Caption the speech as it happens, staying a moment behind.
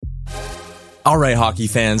All right, hockey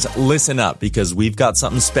fans, listen up because we've got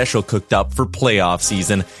something special cooked up for playoff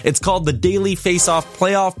season. It's called the Daily Face-Off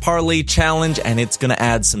Playoff Parlay Challenge, and it's going to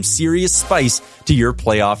add some serious spice to your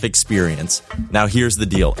playoff experience. Now, here's the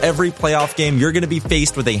deal. Every playoff game, you're going to be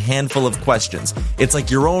faced with a handful of questions. It's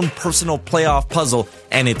like your own personal playoff puzzle,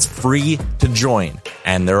 and it's free to join.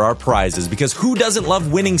 And there are prizes, because who doesn't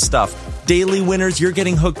love winning stuff? Daily winners, you're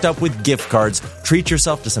getting hooked up with gift cards. Treat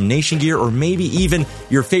yourself to some Nation gear or maybe even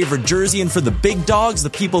your favorite jersey. And for the big dogs, the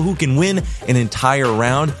people who can win an entire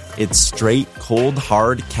round, it's straight, cold,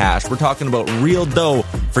 hard cash. We're talking about real dough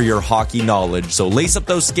for your hockey knowledge. So lace up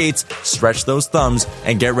those skates, stretch those thumbs,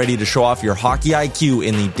 and get ready to show off your hockey IQ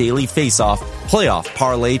in the Daily Face-Off Playoff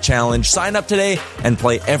Parlay Challenge. Sign up today and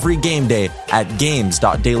play every game day at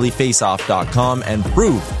games.dailyfaceoff.com and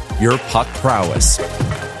prove your puck prowess.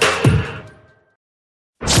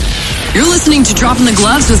 You're listening to Dropping the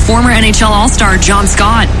Gloves with former NHL All-Star John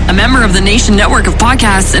Scott, a member of the Nation network of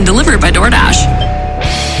podcasts and delivered by DoorDash.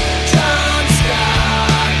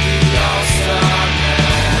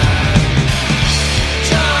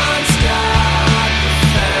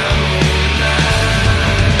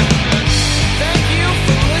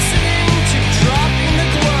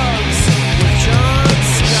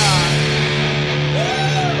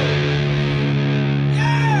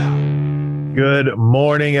 Good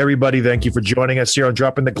morning, everybody. Thank you for joining us here on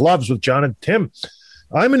Dropping the Gloves with John and Tim.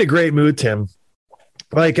 I'm in a great mood, Tim.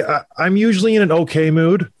 I'm usually in an okay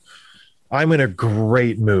mood. I'm in a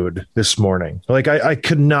great mood this morning. I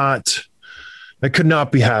could not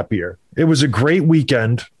be happier. It was a great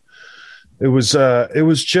weekend. It was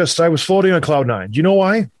just, I was floating on cloud nine. Do you know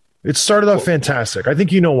why? It started off fantastic. I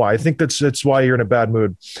think you know why. I think that's why you're in a bad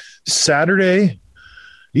mood. Saturday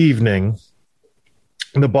evening,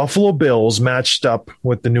 the Buffalo Bills matched up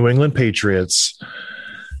with the New England Patriots.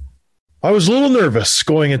 I was a little nervous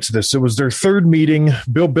going into this. It was their third meeting.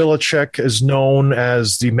 Bill Belichick is known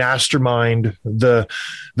as the mastermind, the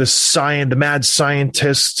mad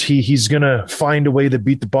scientist. He's going to find a way to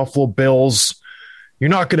beat the Buffalo Bills. You're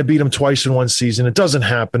not going to beat them twice in one season. It doesn't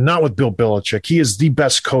happen. Not with Bill Belichick. He is the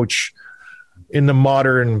best coach in the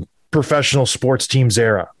modern professional sports teams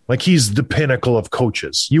era. He's the pinnacle of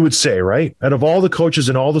coaches, you would say, right? Out of all the coaches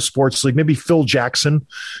in all the sports league, maybe Phil Jackson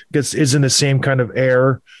is in the same kind of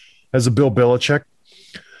air as a Bill Belichick.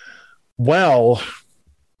 Well,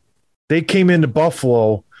 they came into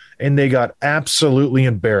Buffalo and they got absolutely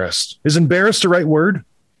embarrassed. Is embarrassed the right word,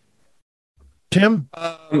 Tim?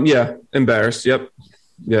 Yeah, embarrassed. Yep.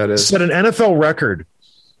 Yeah, it is. Set an NFL record.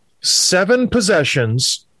 7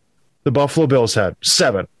 possessions the Buffalo Bills had.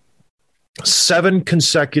 7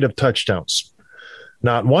 consecutive touchdowns.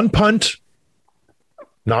 Not one punt,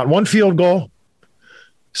 not one field goal,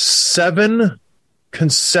 7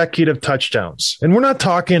 consecutive touchdowns. And we're not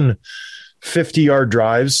talking 50-yard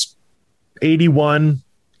drives, 81,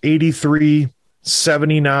 83,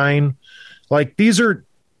 79. These are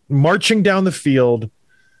marching down the field,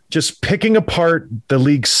 just picking apart the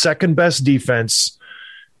league's second best defense.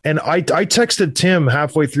 And I texted Tim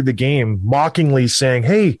halfway through the game, mockingly saying,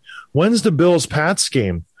 "Hey, when's the Bills-Pats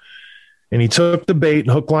game?" And he took the bait,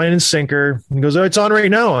 hook, line, and sinker. And he goes, "Oh, it's on right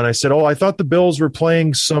now." And I said, "Oh, I thought the Bills were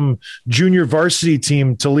playing some junior varsity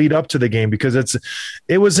team to lead up to the game," because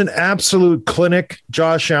it was an absolute clinic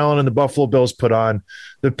Josh Allen and the Buffalo Bills put on.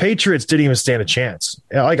 The Patriots didn't even stand a chance.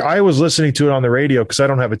 I was listening to it on the radio because I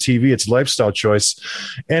don't have a TV. It's a lifestyle choice.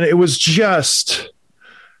 And it was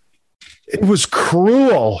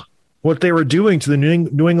cruel what they were doing to the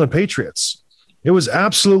New England Patriots. It was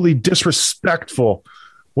absolutely disrespectful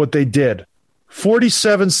what they did.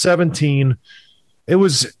 47-17. It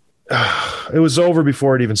was over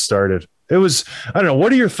before it even started. I don't know.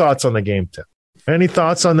 What are your thoughts on the game, Tim? Any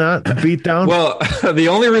thoughts on that beatdown? Well, the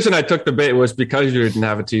only reason I took the bait was because you didn't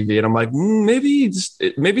have a TV. And I'm like, maybe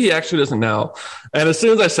he actually doesn't know. And as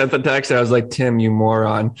soon as I sent the text, I was like, "Tim, you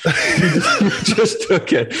moron." You just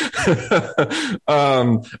took it.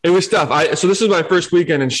 It was tough. So this is my first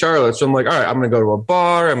weekend in Charlotte. So I'm like, all right, I'm going to go to a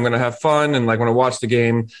bar. I'm going to have fun. And when I watch the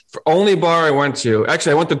game, for only bar I went to,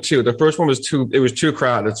 actually I went to 2. The first one was too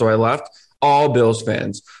crowded. So I left. All Bills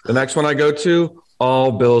fans. The next one I go to,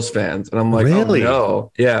 all Bills fans. And I'm like, really? Oh,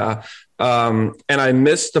 no. Yeah. And I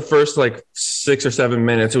missed the first 6 or 7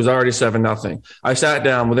 minutes. It was already 7-0. I sat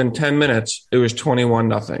down. Within 10 minutes, it was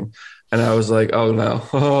 21-0. And I was like, oh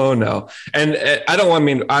no. And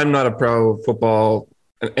I'm not a pro football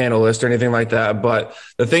analyst or anything like that. But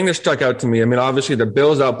the thing that stuck out to me, obviously the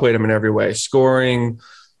Bills outplayed them in every way, scoring,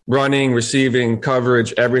 running, receiving,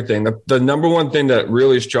 coverage, everything. The number one thing that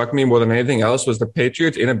really struck me more than anything else was the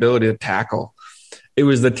Patriots' inability to tackle. It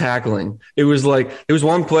was the tackling. It was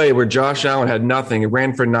one play where Josh Allen had nothing. He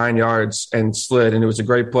ran for 9 yards and slid, and it was a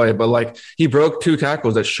great play. But like he broke 2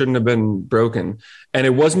 tackles that shouldn't have been broken. And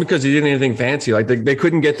it wasn't because he did anything fancy. Like they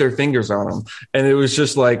couldn't get their fingers on him. And it was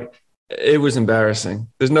just like, it was embarrassing.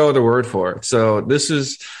 There's no other word for it. So this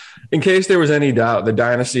is, in case there was any doubt, the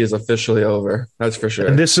dynasty is officially over. That's for sure.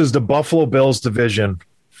 And this is the Buffalo Bills division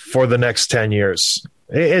for the next 10 years.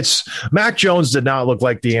 It's Mac Jones did not look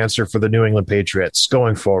like the answer for the New England Patriots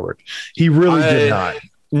going forward. He really did not.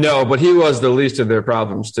 No, but he was the least of their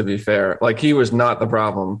problems, to be fair. Like he was not the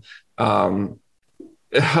problem. The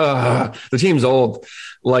team's old.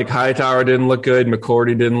 Like Hightower didn't look good.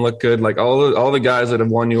 McCourty didn't look good. Like all the guys that have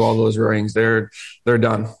won you all those rings, they're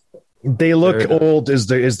done. They look old is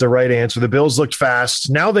the right answer. The Bills looked fast.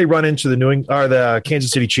 Now they run into the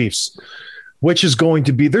Kansas City Chiefs, which is going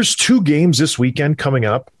to be, there's 2 games this weekend coming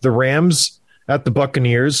up. The Rams at the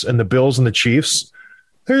Buccaneers and the Bills and the Chiefs.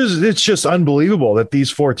 It's just unbelievable that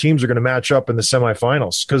these 4 teams are going to match up in the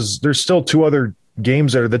semifinals because there's still 2 other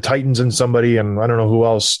games that are the Titans and somebody, and I don't know who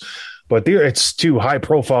else, but it's 2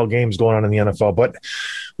 high-profile games going on in the NFL. But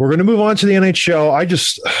we're going to move on to the NHL.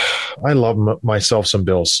 I love myself some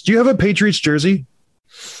Bills. Do you have a Patriots jersey?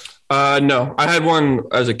 No, I had one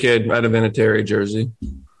as a kid. I had a Vinatieri jersey.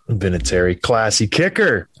 Vinatieri, classy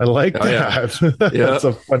kicker. I like that. Yeah. That's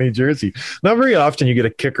a funny jersey. Not very often you get a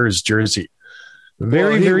kicker's jersey.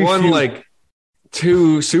 Very won few. Like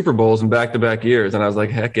 2 Super Bowls in back-to-back years, and I was like,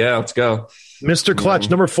 heck yeah, let's go. Mr. Clutch,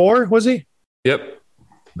 number 4, was he? Yep.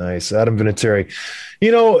 Nice, Adam Vinatieri.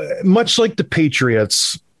 Much like the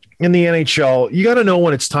Patriots in the NHL, you got to know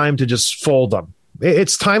when it's time to just fold them.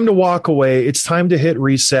 It's time to walk away. It's time to hit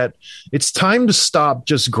reset. It's time to stop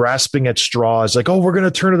just grasping at straws. Like, oh, we're going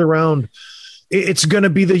to turn it around. It's going to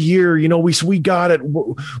be the year. We got it.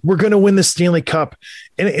 We're going to win the Stanley Cup.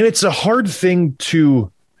 And it's a hard thing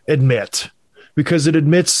to admit because it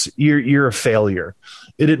admits you're a failure.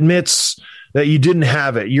 It admits that you didn't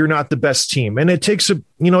have it. You're not the best team. And it takes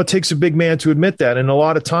a big man to admit that. And a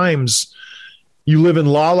lot of times you live in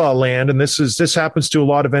la-la land. And this happens to a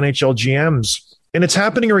lot of NHL GMs. And it's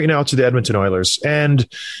happening right now to the Edmonton Oilers. And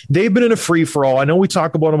they've been in a free-for-all. I know we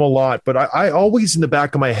talk about them a lot, but I always in the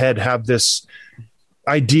back of my head have this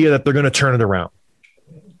idea that they're going to turn it around.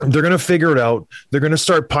 They're going to figure it out. They're going to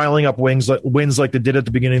start piling up wins like they did at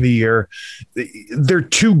the beginning of the year. They're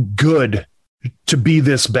too good to be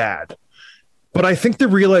this bad. But I think the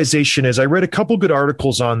realization is, I read a couple good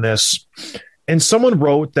articles on this, and someone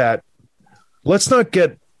wrote that let's not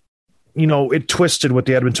get it twisted with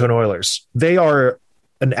the Edmonton Oilers. They are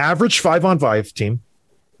an average 5-on-5 team,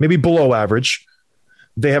 maybe below average.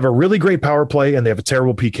 They have a really great power play and they have a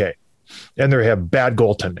terrible PK and they have bad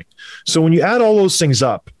goaltending. So when you add all those things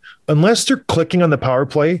up, unless they're clicking on the power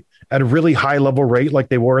play at a really high level rate, like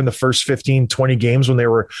they were in the first 15, 20 games when they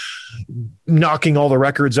were knocking all the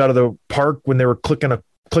records out of the park, when they were clicking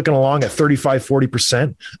along at 35,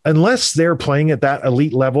 40%, unless they're playing at that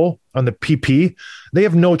elite level on the PP, they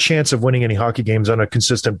have no chance of winning any hockey games on a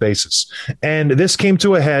consistent basis. And this came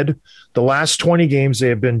to a head. The last 20 games, they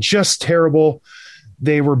have been just terrible.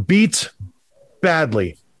 They were beat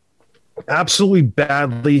badly, absolutely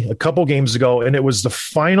badly a couple games ago. And it was the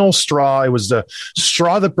final straw. It was the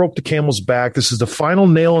straw that broke the camel's back. This is the final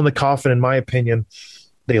nail in the coffin, in my opinion.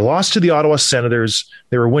 They lost to the Ottawa Senators.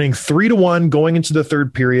 They were winning 3-1 going into the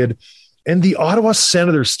third period. And the Ottawa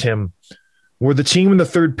Senators, Tim, were the team in the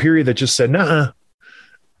third period that just said, nah,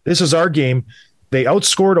 this is our game. They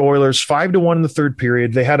outscored Oilers 5-1 in the third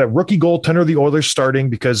period. They had a rookie goaltender, the Oilers, starting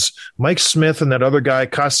because Mike Smith and that other guy,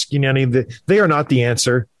 Koskinen, they are not the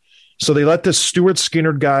answer. So they let this Stuart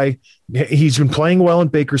Skinner guy, he's been playing well in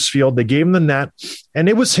Bakersfield. They gave him the net, and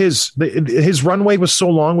it was his runway was so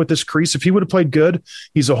long with this crease. If he would have played good,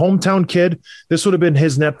 he's a hometown kid. This would have been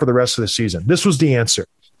his net for the rest of the season. This was the answer.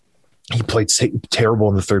 He played terrible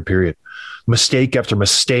in the third period. Mistake after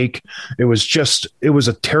mistake. It was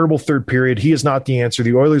a terrible third period. He is not the answer.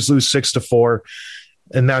 The Oilers lose 6-4,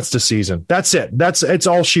 and that's the season. That's it. It's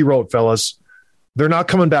all she wrote, fellas. They're not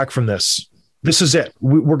coming back from this. This is it.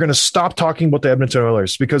 We're going to stop talking about the Edmonton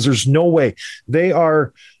Oilers because there's no way. They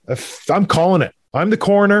are. I'm calling it. I'm the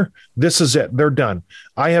coroner. This is it. They're done.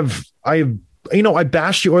 I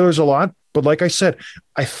bashed the Oilers a lot, but like I said,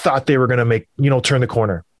 I thought they were going to turn the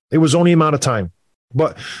corner. It was only a amount of time.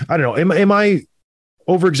 But I don't know. Am I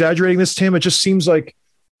over exaggerating this, Tim? It just seems like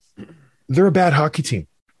they're a bad hockey team.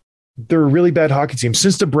 They're a really bad hockey team.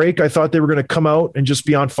 Since the break, I thought they were going to come out and just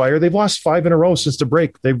be on fire. They've lost 5 in a row since the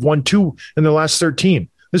break. They've won 2 in their last 13.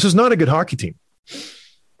 This is not a good hockey team.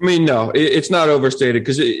 I mean, no, it's not overstated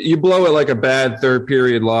because you blow it like a bad third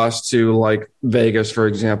period loss to like Vegas, for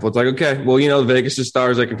example. It's like, okay, well, Vegas is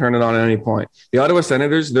stars. They can turn it on at any point. The Ottawa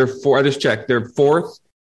Senators, I just checked, they're fourth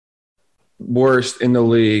worst in the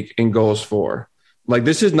league in goals for. Like,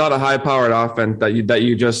 this is not a high-powered offense that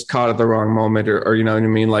you just caught at the wrong moment or you know what I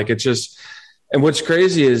mean? Like, it's just – and what's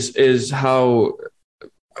crazy is how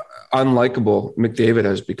unlikable McDavid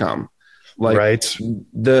has become. Like, right.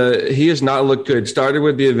 He has not looked good. Started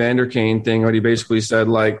with the Evander Kane thing, where he basically said,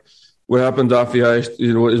 like, what happens off the ice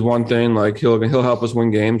is one thing. Like, he'll help us win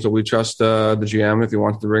games, so we trust the GM if he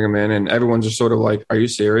wants to bring him in. And everyone's just sort of like, are you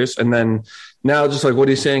serious? And then now just like what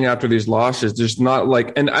he's saying after these losses, just not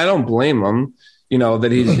like – and I don't blame him,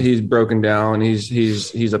 that he's broken down,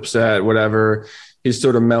 he's upset, whatever. He's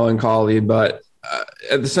sort of melancholy, but –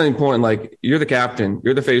 at the same point, like, you're the captain,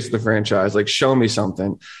 you're the face of the franchise. Like, show me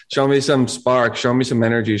something, show me some spark, show me some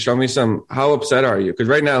energy, show me how upset are you? Because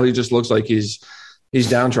right now he just looks like he's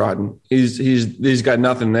downtrodden. He's got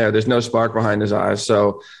nothing there. There's no spark behind his eyes.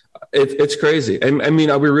 So it's crazy. And I mean,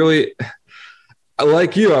 are we really,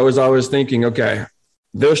 like you? I was always thinking, okay,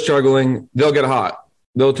 they're struggling, they'll get hot,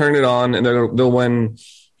 they'll turn it on, and they'll win,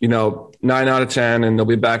 9 out of 10, and they'll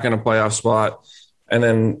be back in a playoff spot. And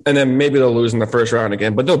then maybe they'll lose in the first round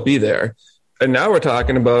again, but they'll be there. And now we're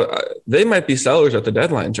talking about they might be sellers at the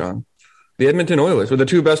deadline, John. The Edmonton Oilers, with the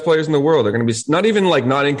two best players in the world, are going to be not even like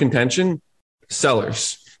not in contention,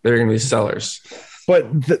 sellers. They're going to be sellers. But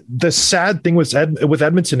the sad thing with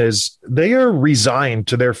Edmonton is they are resigned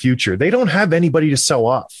to their future. They don't have anybody to sell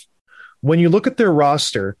off. When you look at their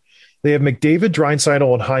roster, they have McDavid,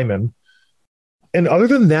 Draisaitl, and Hyman. And other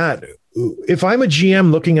than that, if I'm a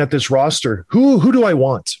GM looking at this roster, who do I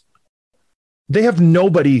want? They have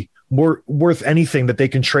nobody worth anything that they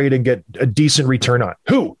can trade and get a decent return on.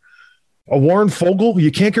 Who? A Warren Fogle?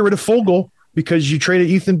 You can't get rid of Fogle because you traded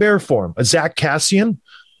Ethan Bear for him. A Zach Cassian?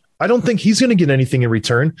 I don't think he's going to get anything in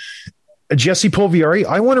return. A Jesse Pulviari?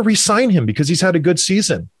 I want to re-sign him because he's had a good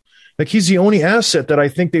season. Like, he's the only asset that I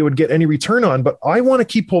think they would get any return on, but I want to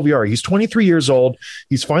keep Pulviari. He's 23 years old.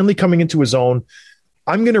 He's finally coming into his own.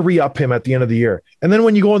 I'm going to re-up him at the end of the year. And then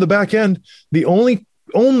when you go on the back end, the only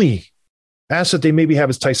asset they maybe have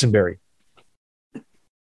is Tyson Barrie.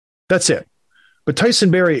 That's it. But Tyson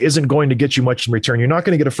Barrie isn't going to get you much in return. You're not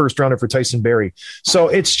going to get a first rounder for Tyson Barrie. So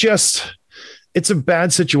it's a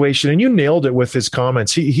bad situation. And you nailed it with his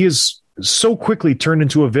comments. He is so quickly turned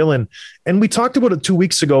into a villain. And we talked about it 2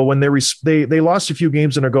 weeks ago when they lost a few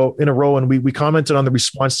games in a row. And we commented on the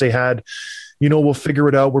response they had. We'll figure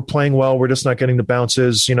it out. We're playing well. We're just not getting the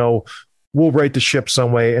bounces. We'll right the ship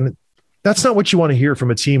some way. And that's not what you want to hear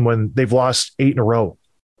from a team when they've lost 8 in a row.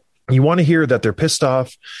 You want to hear that they're pissed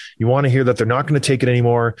off. You want to hear that they're not going to take it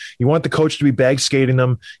anymore. You want the coach to be bag skating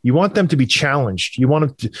them. You want them to be challenged. You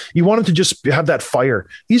want them to just have that fire.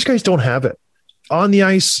 These guys don't have it. On the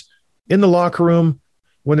ice, in the locker room,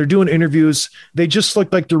 when they're doing interviews, they just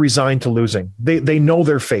look like they're resigned to losing. They know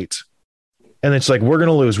their fate. And it's like, we're going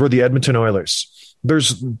to lose. We're the Edmonton Oilers.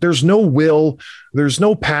 There's no will. There's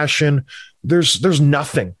no passion. There's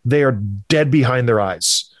nothing. They are dead behind their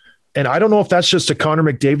eyes. And I don't know if that's just a Connor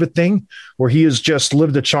McDavid thing where he has just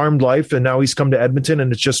lived a charmed life and now he's come to Edmonton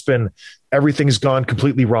and it's just been, everything's gone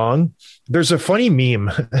completely wrong. There's a funny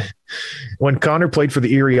meme. When Connor played for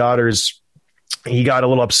the Erie Otters, he got a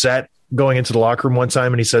little upset going into the locker room one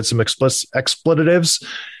time and he said some expletives.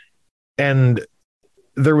 And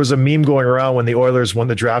there was a meme going around when the Oilers won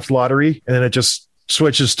the draft lottery, and then it just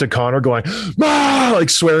switches to Connor going, ah! Like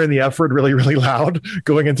swearing the F word really, really loud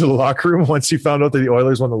going into the locker room once he found out that the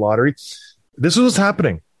Oilers won the lottery. This is what's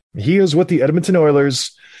happening. He is with the Edmonton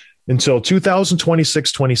Oilers until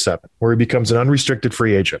 2026-27, where he becomes an unrestricted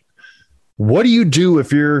free agent. What do you do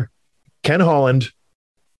if you're Ken Holland?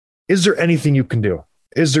 Is there anything you can do?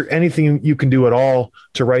 Is there anything you can do at all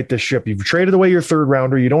to right this ship? You've traded away your third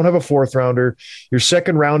rounder. You don't have a fourth rounder. Your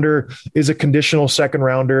second rounder is a conditional second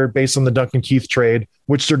rounder based on the Duncan Keith trade,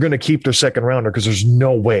 which they're going to keep their second rounder because there's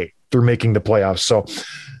no way they're making the playoffs. So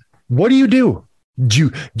what do you do?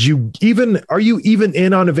 Are you even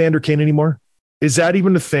in on Evander Kane anymore? Is that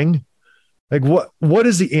even a thing? Like what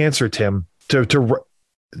is the answer, Tim, to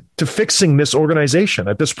fixing this organization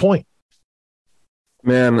at this point?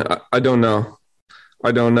 Man, I don't know.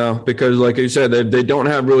 Because like you said, they don't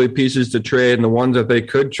have really pieces to trade, and the ones that they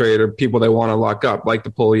could trade are people they want to lock up, like the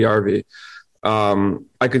Puljujarvi.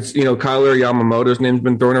 I could, Kyler Yamamoto's name's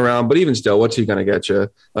been thrown around, but even still, what's he going to get you?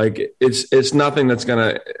 Like it's nothing that's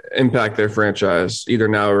going to impact their franchise either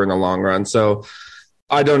now or in the long run. So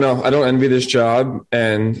I don't know. I don't envy this job,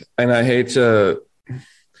 and I hate to,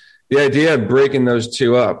 The idea of breaking those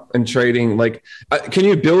two up and trading, like, can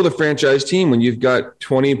you build a franchise team when you've got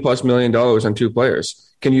 $20+ million on two players?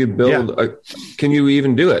 Can you build can you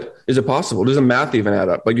even do it? Is it possible? Does the math even add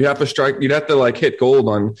up? Like, you'd have to like hit gold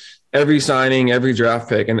on every signing, every draft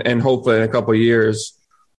pick, and hopefully in a couple of years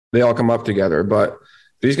they all come up together. But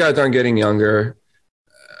these guys aren't getting younger.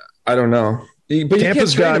 I don't know. But Tampa's you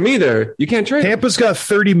can't trade them either. You can't trade Tampa's got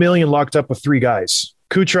 $30 million locked up with three guys: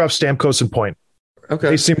 Kucherov, Stamkos, and Point.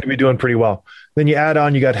 Okay. They seem to be doing pretty well. Then you add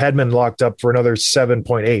on, you got Hedman locked up for another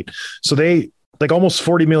 7.8. So they like almost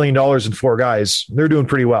 $40 million in four guys. They're doing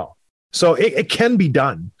pretty well. So it can be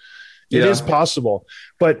done. It is possible.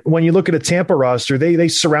 But when you look at a Tampa roster, they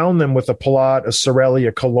surround them with a Palat, a Cirelli,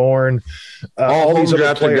 a Killorn, all these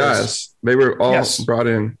other players. Guys. They were all brought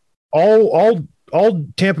in. All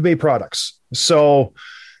Tampa Bay products. So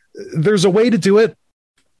there's a way to do it,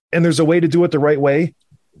 and there's a way to do it the right way.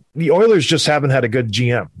 The Oilers just haven't had a good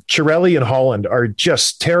GM. Chiarelli and Holland are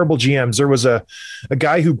just terrible GMs. There was a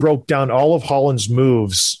guy who broke down all of Holland's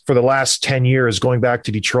moves for the last 10 years going back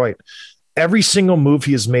to Detroit. Every single move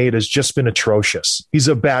he has made has just been atrocious. He's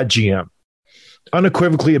a bad GM.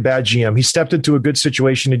 Unequivocally a bad GM. He stepped into a good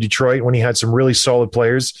situation in Detroit when he had some really solid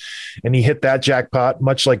players, and he hit that jackpot,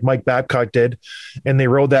 much like Mike Babcock did, and they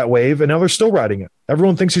rode that wave, and now they're still riding it.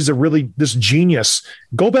 Everyone thinks he's this genius.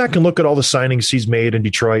 Go back and look at all the signings he's made in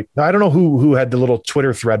Detroit. Now, I don't know who had the little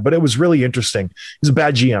Twitter thread, but it was really interesting. He's a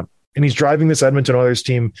bad GM, and he's driving this Edmonton Oilers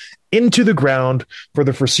team into the ground for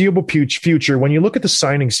the foreseeable future. When you look at the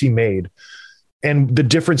signings he made and the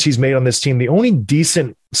difference he's made on this team, the only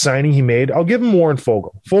decent signing he made, I'll give him Warren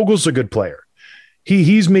Fogle. Fogle's a good player.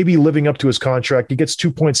 He's maybe living up to his contract. He gets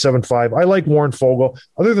 2.75. I like Warren Fogle.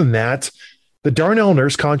 Other than that, the Darnell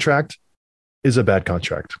Nurse contract is a bad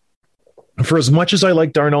contract. For as much as I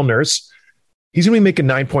like Darnell Nurse, he's going to be making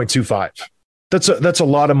 9.25. That's a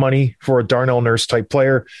lot of money for a Darnell Nurse type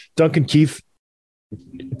player. Duncan Keith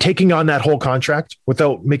taking on that whole contract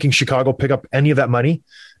without making Chicago pick up any of that money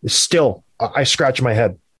is still, I scratch my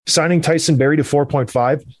head. Signing Tyson Barrie to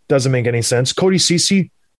 4.5 doesn't make any sense. Cody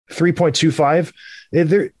Ceci,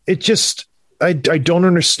 3.25. I don't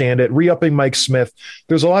understand it. Re-upping Mike Smith.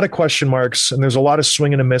 There's a lot of question marks, and there's a lot of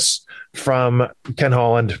swing and a miss from Ken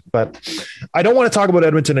Holland. But I don't want to talk about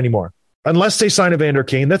Edmonton anymore. Unless they sign Evander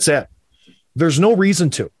Kane, that's it. There's no reason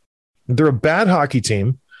to. They're a bad hockey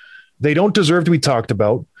team. They don't deserve to be talked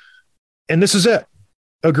about. And this is it.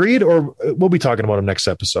 Agreed? Or we'll be talking about them next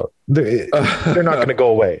episode. They're not going to go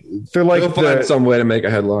away. They're like, they'll find some way to make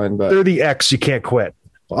a headline, but they're the X you can't quit.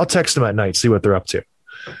 I'll text them at night, see what they're up to.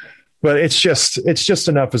 But it's just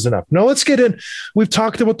enough is enough. Now let's get in. We've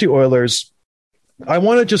talked about the Oilers. I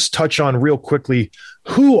want to just touch on real quickly,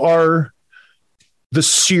 who are the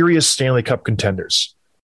serious Stanley Cup contenders?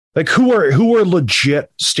 Like who are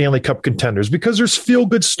legit Stanley Cup contenders? Because there's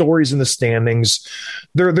feel-good stories in the standings.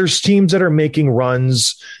 There's teams that are making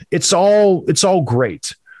runs. It's all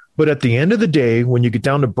great. But at the end of the day, when you get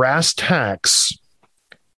down to brass tacks,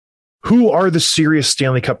 who are the serious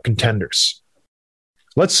Stanley Cup contenders?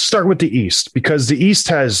 Let's start with the East, because the East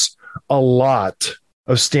has a lot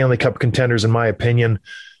of Stanley Cup contenders, in my opinion.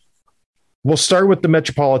 We'll start with the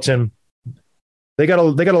Metropolitan. They got a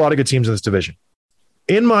lot of good teams in this division.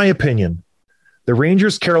 In my opinion, the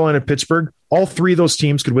Rangers, Carolina, Pittsburgh, all three of those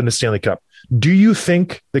teams could win the Stanley Cup. Do you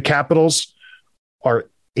think the Capitals are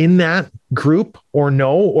in that group or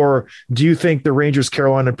no? Or do you think the Rangers,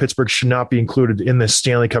 Carolina, and Pittsburgh should not be included in the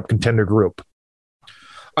Stanley Cup contender group?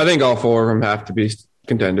 I think all four of them have to be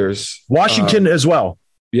contenders. Washington as well.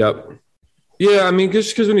 Yep. Yeah, I mean, just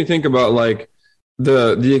because when you think about like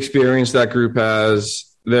the experience that group has,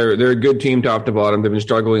 they're a good team top to bottom. They've been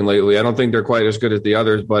struggling lately. I don't think they're quite as good as the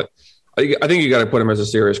others, but I think you got to put them as a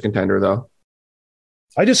serious contender, though.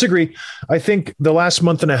 I disagree. I think the last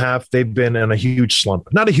month and a half, they've been in a huge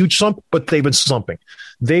slump. Not a huge slump, but they've been slumping.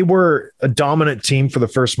 They were a dominant team for the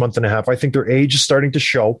first month and a half. I think their age is starting to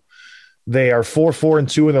show. They are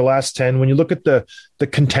 4-4-2 in their last 10. When you look at the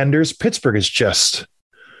contenders, Pittsburgh is just,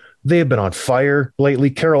 they have been on fire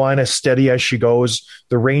lately. Carolina, steady as she goes.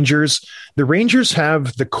 The Rangers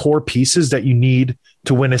have the core pieces that you need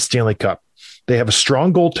to win a Stanley Cup. They have a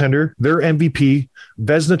strong goaltender. Their MVP,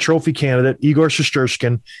 Vezina Trophy candidate, Igor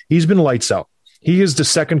Shesterkin. He's been lights out. He is the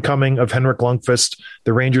second coming of Henrik Lundqvist.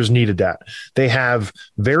 The Rangers needed that. They have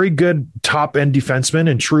very good top-end defensemen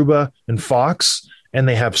in Trouba and Fox, and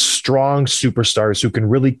they have strong superstars who can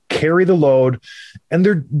really carry the load, and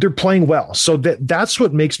they're playing well. So that's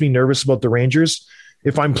what makes me nervous about the Rangers.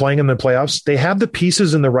 If I'm playing in the playoffs, they have the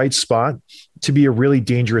pieces in the right spot to be a really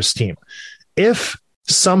dangerous team. If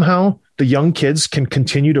somehow the young kids can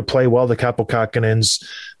continue to play well, the Kaapo Kähkönens,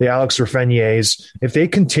 the Alex Raffiniers, if they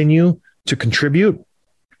continue to contribute,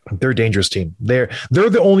 they're a dangerous team. They're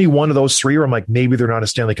the only one of those three where I'm like, maybe they're not a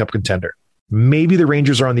Stanley Cup contender. Maybe the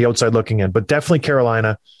Rangers are on the outside looking in, but definitely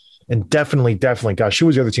Carolina, and definitely, gosh, who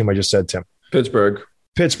was the other team I just said, Tim? Pittsburgh,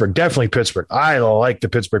 definitely Pittsburgh. I like the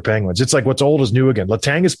Pittsburgh Penguins. It's like what's old is new again.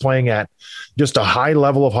 Letang is playing at just a high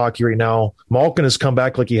level of hockey right now. Malkin has come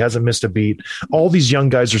back like he hasn't missed a beat. All these young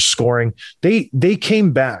guys are scoring. They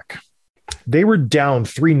came back. They were down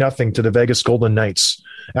 3-0 to the Vegas Golden Knights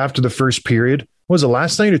after the first period. Was it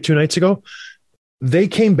last night or 2 nights ago? They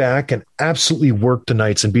came back and absolutely worked the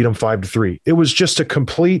Knights and beat them 5-3. It was just a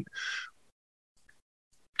complete.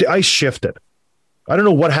 The ice shifted. I don't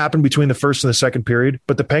know what happened between the first and the second period,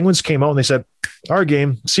 but the Penguins came out and they said, our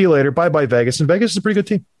game, see you later, bye-bye Vegas. And Vegas is a pretty good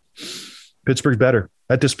team. Pittsburgh's better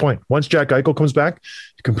at this point. Once Jack Eichel comes back,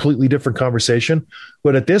 a completely different conversation.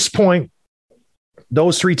 But at this point,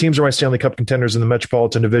 those three teams are my Stanley Cup contenders in the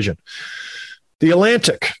Metropolitan Division. The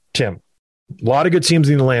Atlantic, Tim, a lot of good teams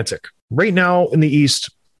in the Atlantic. Right now in the East,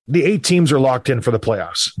 the 8 teams are locked in for the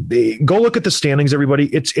playoffs. Go look at the standings, everybody.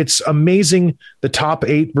 It's amazing, the top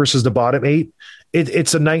 8 versus the bottom 8.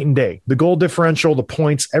 It's a night and day. The goal differential, the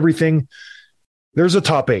points, everything. There's a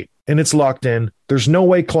top 8, and it's locked in. There's no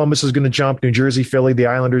way Columbus is going to jump New Jersey, Philly, the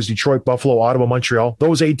Islanders, Detroit, Buffalo, Ottawa, Montreal.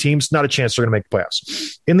 Those 8 teams, not a chance they're going to make the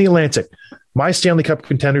playoffs. In the Atlantic, my Stanley Cup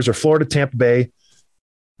contenders are Florida, Tampa Bay,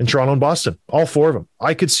 and Toronto and Boston. All 4 of them.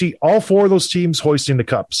 I could see all 4 of those teams hoisting the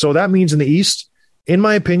cup. So that means in the East, in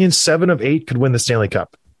my opinion, 7 of 8 could win the Stanley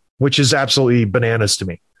Cup, which is absolutely bananas to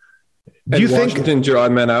me. Do you think Washington's your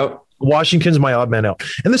odd man out? Washington's my odd man out.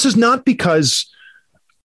 And this is not because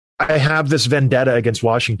I have this vendetta against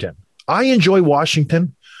Washington. I enjoy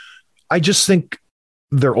Washington. I just think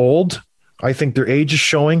they're old. I think their age is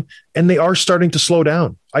showing, and they are starting to slow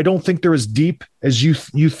down. I don't think they're as deep as you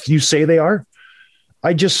say they are.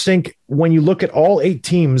 I just think when you look at all 8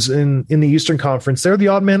 teams in the Eastern Conference, they're the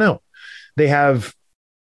odd man out. They have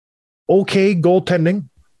okay goaltending.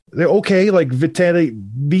 They're okay. Like Vitek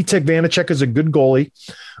Vanacek is a good goalie.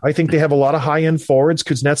 I think they have a lot of high-end forwards.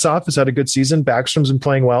 Kuznetsov has had a good season. Backstrom's been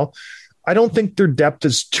playing well. I don't think their depth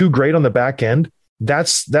is too great on the back end.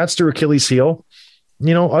 That's their Achilles heel.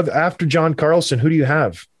 You know, after John Carlson, who do you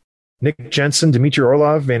have? Nick Jensen, Dmitry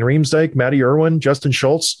Orlov, Van Riemsdyk, Matty Irwin, Justin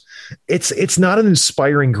Schultz. It's not an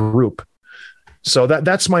inspiring group. So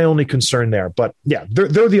that's my only concern there. But yeah,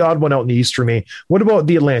 they're the odd one out in the East for me. What about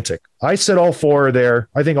the Atlantic? I said all 4 are there.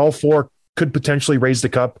 I think all 4 could potentially raise the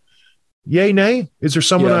cup. Yay, nay? Is there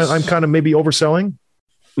someone I'm kind of maybe overselling?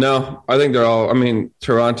 No, I think they're all. I mean,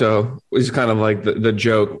 Toronto is kind of like the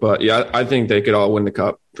joke, but yeah, I think they could all win the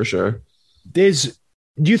cup for sure. Do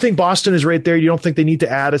you think Boston is right there? You don't think they need to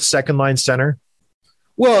add a second line center?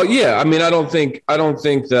 Well, yeah. I mean, I don't think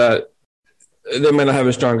that they may not have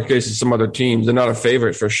a stronger case as some other teams. They're not a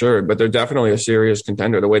favorite for sure, but they're definitely a serious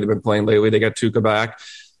contender. The way they've been playing lately, they got Tuukka back.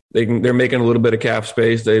 They're making a little bit of cap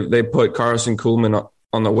space. They put Carson Kuhlman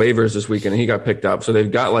on the waivers this weekend, and he got picked up. So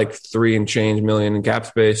they've got like $3 and change million in cap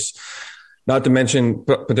space. Not to mention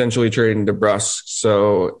potentially trading DeBrusk.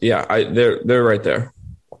 So yeah, they're right there.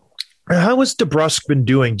 How has DeBrusk been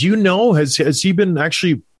doing? Do you know? Has he been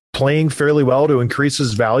actually playing fairly well to increase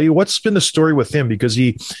his value? What's been the story with him? Because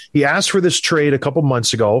he asked for this trade a couple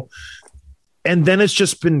months ago, and then it's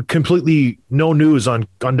just been completely no news on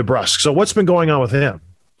DeBrusk. So what's been going on with him?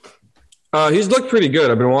 He's looked pretty good.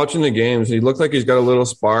 I've been watching the games. He looked like he's got a little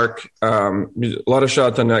spark. A lot of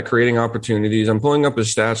shots on net, creating opportunities. I'm pulling up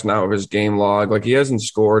his stats now of his game log. Like, he hasn't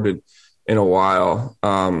scored in a while.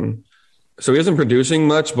 So he isn't producing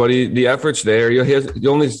much, but the effort's there.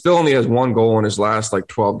 He still only has 1 goal in his last like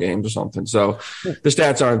 12 games or something. So the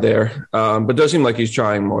stats aren't there. But it does seem like he's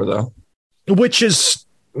trying more though. Which is,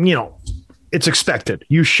 it's expected.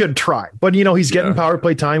 You should try. But, he's getting power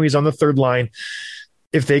play time. He's on the 3rd line.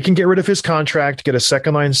 If they can get rid of his contract, get a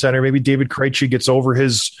second line center, maybe David Krejci gets over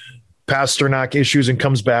his Pasternak issues and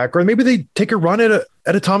comes back, or maybe they take a run at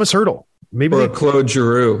a Thomas Hertl. Maybe or a Claude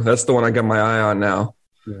Giroux. That's the one I got my eye on now.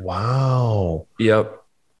 Wow. Yep.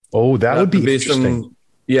 Oh, that would be interesting.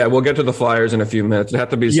 Yeah, we'll get to the Flyers in a few minutes. It'd have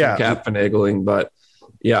to be some cap finagling, but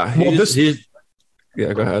yeah.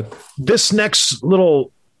 Go ahead. This next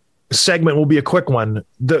little segment will be a quick one.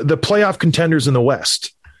 The playoff contenders in the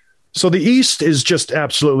West. So the East is just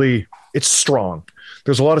absolutely, it's strong.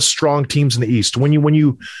 There's a lot of strong teams in the East. When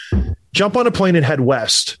you jump on a plane and head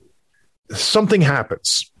west, something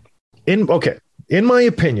happens. In my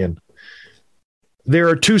opinion, there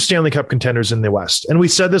are 2 Stanley Cup contenders in the West. And we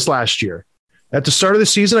said this last year. At the start of the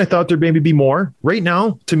season, I thought there'd maybe be more. Right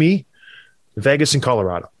now, to me, Vegas and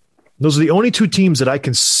Colorado. Those are the only two teams that I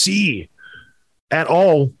can see at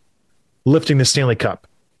all lifting the Stanley Cup.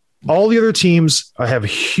 All the other teams, I have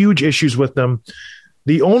huge issues with them.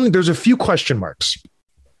 There's a few question marks.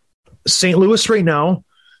 St. Louis right now,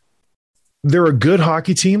 they're a good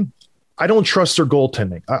hockey team. I don't trust their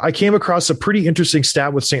goaltending. I came across a pretty interesting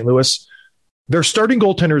stat with St. Louis. Their starting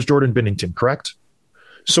goaltender is Jordan Binnington, correct?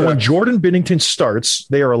 So when Jordan Binnington starts,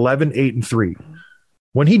 they are 11-8-3.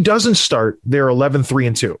 When he doesn't start, they're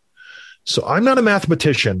 11-3-2. So I'm not a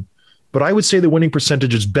mathematician, but I would say the winning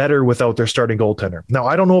percentage is better without their starting goaltender. Now,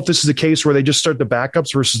 I don't know if this is a case where they just start the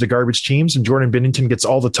backups versus the garbage teams and Jordan Binnington gets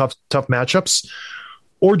all the tough matchups,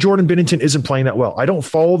 or Jordan Binnington isn't playing that well. I don't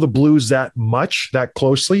follow the Blues that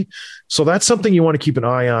closely. So that's something you want to keep an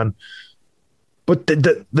eye on. But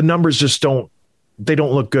the numbers just don't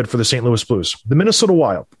look good for the St. Louis Blues. The Minnesota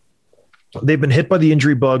Wild, they've been hit by the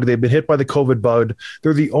injury bug. They've been hit by the COVID bug.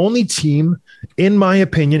 They're the only team, in my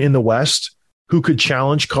opinion, in the West who could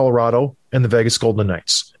challenge Colorado and the Vegas Golden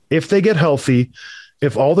Knights. If they get healthy,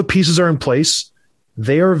 if all the pieces are in place,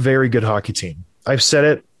 they are a very good hockey team. I've said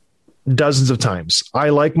it dozens of times. I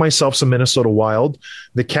like myself some Minnesota Wild.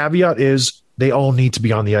 The caveat is they all need to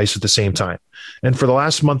be on the ice at the same time. And for the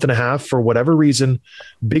last month and a half, for whatever reason,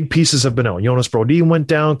 big pieces have been out. Jonas Brodin went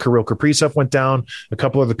down. Kirill Kaprizov went down. A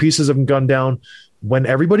couple other pieces have gone down. When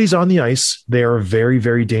everybody's on the ice, they are a very,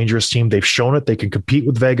 very dangerous team. They've shown it. They can compete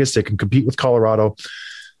with Vegas. They can compete with Colorado.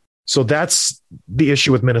 So that's the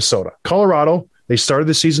issue with Minnesota. Colorado, they started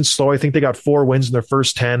the season slow. I think they got 4 wins in their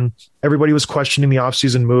first 10. Everybody was questioning the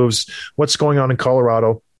offseason moves. What's going on in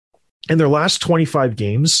Colorado? In their last 25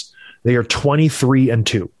 games, they are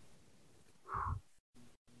 23-2.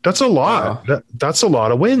 That's a lot. Wow. That's a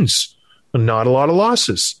lot of wins, not a lot of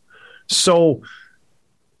losses. So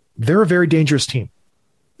they're a very dangerous team.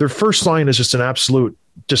 Their first line is just an absolute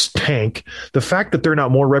tank. The fact that they're not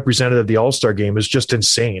more representative of the All-Star game is just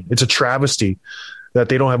insane. It's a travesty that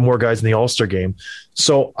they don't have more guys in the All-Star game.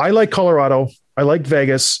 So I like Colorado. I like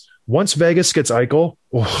Vegas. Once Vegas gets Eichel,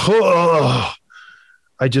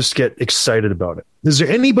 I just get excited about it. Is there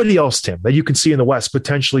anybody else, Tim, that you can see in the West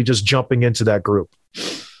potentially just jumping into that group?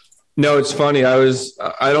 No, it's funny.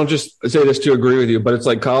 I don't just say this to agree with you, but it's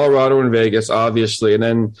like Colorado and Vegas, obviously. And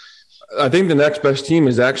then I think the next best team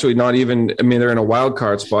is actually not even, they're in a wild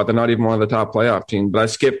card spot. They're not even one of the top playoff teams, but I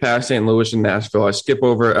skip past St. Louis and Nashville. I skip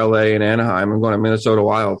over LA and Anaheim. I'm going to Minnesota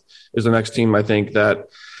Wild is the next team. I think that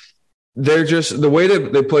they're just, the way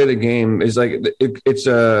that they play the game is like, it's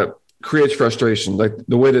creates frustration. Like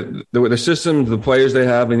the way that the systems, the players they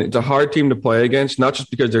have, and it's a hard team to play against, not just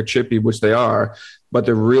because they're chippy, which they are, but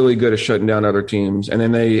they're really good at shutting down other teams. And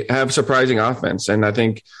then they have surprising offense. And I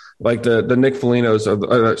think like the Nick Folignos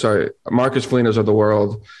Marcus Folignos of the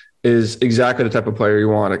world is exactly the type of player you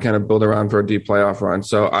want to kind of build around for a deep playoff run.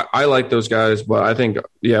 So I like those guys, but I think,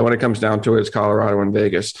 when it comes down to it, it's Colorado and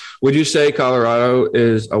Vegas. Would you say Colorado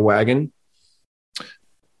is a wagon?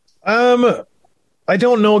 I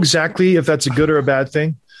don't know exactly if that's a good or a bad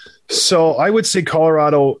thing. So I would say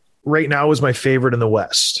Colorado right now is my favorite in the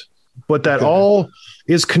West, but that all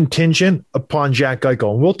is contingent upon Jack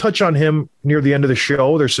Eichel. And we'll touch on him near the end of the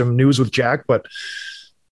show. There's some news with Jack, but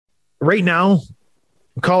right now,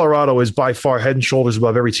 Colorado is by far head and shoulders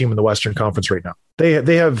above every team in the Western Conference right now.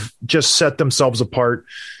 They have just set themselves apart.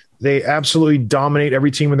 They absolutely dominate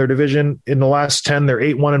every team in their division. In the last 10, they're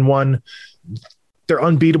 8-1-1. They're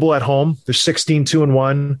unbeatable at home. They're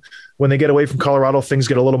 16-2-1. When they get away from Colorado, things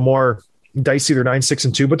get a little more dicey. They're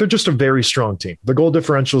 9-6-2, but they're just a very strong team. Their goal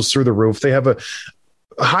differential is through the roof. They have a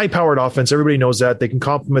high-powered offense. Everybody knows that. They can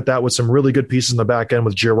complement that with some really good pieces in the back end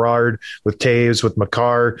with Girard, with Taves, with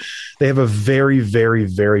Makar. They have a very, very,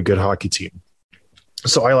 very good hockey team.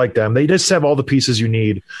 So I like them. They just have all the pieces you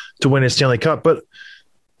need to win a Stanley Cup. But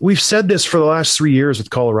we've said this for the last 3 years with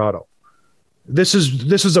Colorado. This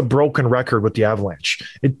is a broken record with the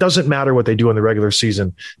Avalanche. It doesn't matter what they do in the regular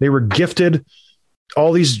season. They were gifted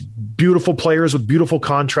all these beautiful players with beautiful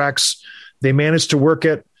contracts. They managed to work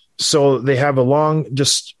it. So they have a long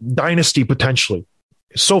just dynasty potentially.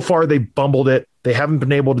 So far, they bumbled it. They haven't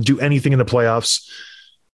been able to do anything in the playoffs.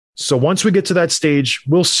 So once we get to that stage,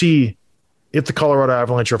 we'll see if the Colorado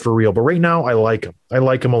Avalanche are for real. But right now, I like them. I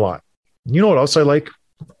like them a lot. You know what else I like?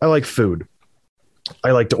 I like food.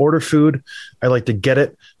 I like to order food. I like to get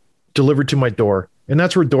it delivered to my door. And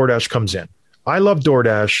that's where DoorDash comes in. I love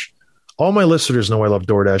DoorDash. All my listeners know I love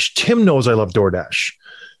DoorDash. Tim knows I love DoorDash.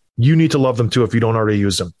 You need to love them too if you don't already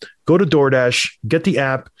use them. Go to DoorDash, get the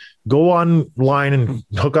app, go online and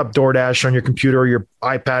hook up DoorDash on your computer or your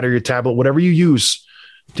iPad or your tablet, whatever you use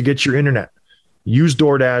to get your internet. Use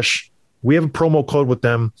DoorDash. We have a promo code with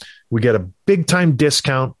them. We get a big time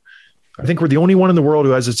discount. I think we're the only one in the world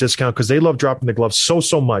who has this discount because they love dropping the gloves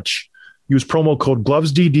so much. Use promo code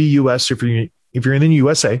GlovesDDUS if you're in the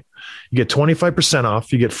USA. You get 25%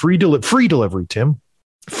 off. You get free delivery, Tim.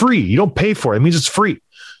 Free. You don't pay for it. It means it's free.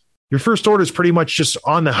 Your first order is pretty much just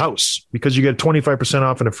on the house because you get 25%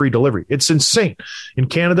 off and a free delivery. It's insane. In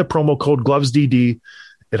Canada, promo code GlovesDD.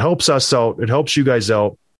 It helps us out. It helps you guys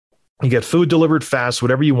out. You get food delivered fast,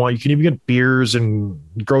 whatever you want. You can even get beers in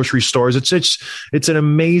grocery stores. It's an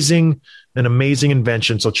amazing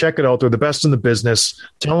invention. So check it out. They're the best in the business.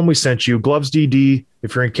 Tell them we sent you. Gloves DD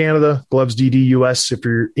if you're in Canada, Gloves DD US if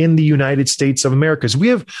you're in the United States of America. We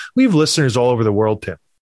have listeners all over the world, Tim.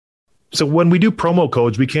 So when we do promo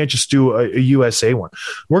codes, we can't just do a USA one.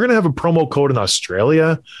 We're going to have a promo code in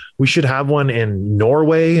Australia. We should have one in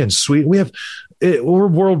Norway and Sweden. We're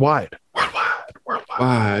worldwide.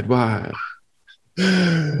 Wide.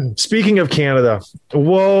 Speaking of Canada,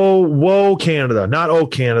 whoa, Canada. Not oh,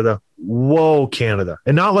 Canada. Whoa, Canada.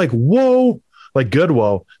 And not like whoa, like good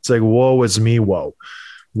whoa. It's like whoa is me, whoa.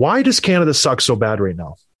 Why does Canada suck so bad right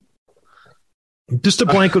now? Just a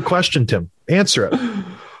blanket question, Tim. Answer it.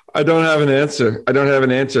 I don't have an answer.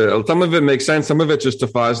 Some of it makes sense. Some of it just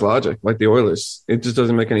defies logic, like the Oilers. It just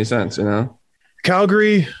doesn't make any sense, you know?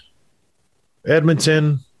 Calgary,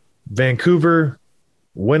 Edmonton, Vancouver,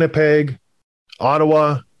 Winnipeg,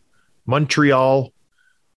 Ottawa, Montreal.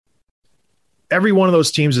 Every one of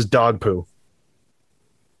those teams is dog poo.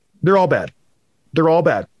 They're all bad.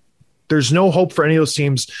 There's no hope for any of those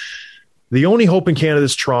teams. The only hope in Canada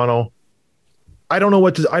is Toronto. I don't know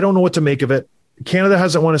what to make of it. Canada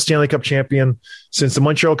hasn't won a Stanley Cup champion since the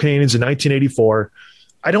Montreal Canadiens in 1984.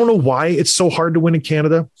 I don't know why it's so hard to win in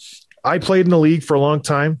Canada. I played in the league for a long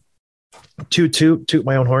time. Toot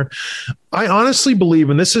my own horn. I honestly believe,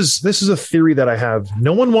 and this is a theory that I have,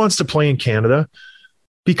 no one wants to play in Canada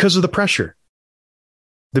because of the pressure.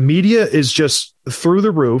 The media is just through the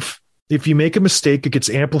roof. If you make a mistake, it gets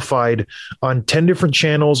amplified on 10 different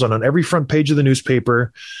channels and on every front page of the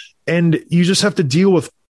newspaper. And you just have to deal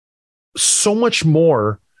with so much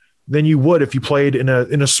more than you would if you played in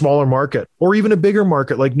a smaller market or even a bigger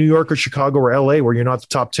market like New York or Chicago or LA, where you're not the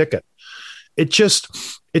top ticket. It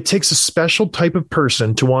takes a special type of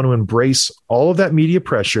person to want to embrace all of that media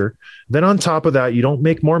pressure. Then on top of that, you don't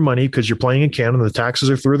make more money because you're playing in Canada. The taxes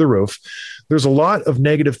are through the roof. There's a lot of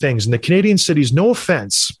negative things. And the Canadian cities, no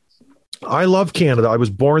offense, I love Canada. I was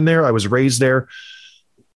born there. I was raised there.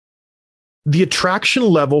 The attraction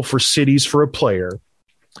level for cities for a player,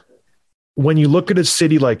 when you look at a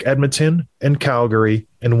city like Edmonton and Calgary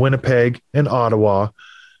and Winnipeg and Ottawa,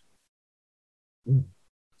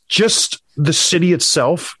 just the city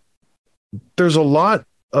itself, there's a lot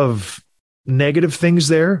of negative things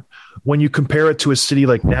there when you compare it to a city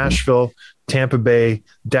like Nashville, Tampa Bay,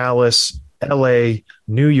 Dallas, LA,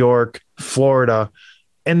 New York, Florida,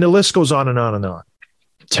 and the list goes on and on and on.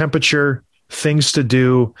 Temperature, things to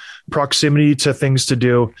do, proximity to things to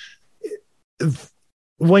do.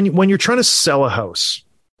 When you're trying to sell a house,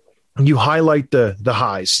 you highlight the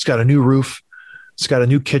highs. It's got a new roof. It's got a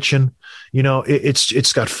new kitchen. You know,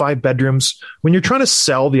 it's got 5 bedrooms. When you're trying to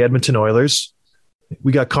sell the Edmonton Oilers,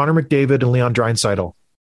 we got Connor McDavid and Leon Draisaitl.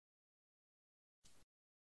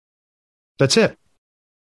 That's it.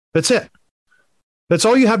 That's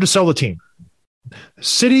all you have to sell the team.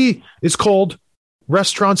 City is cold.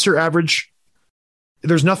 Restaurants are average.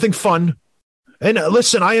 There's nothing fun. And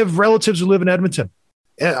listen, I have relatives who live in Edmonton.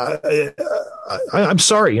 I'm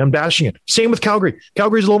sorry, I'm bashing it. Same with Calgary.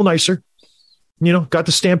 Calgary's a little nicer. You know, got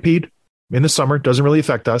the Stampede in the summer. Doesn't really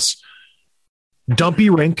affect us. Dumpy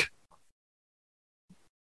rink.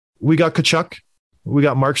 We got Tkachuk. We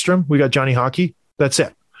got Markstrom. We got Johnny Hockey. That's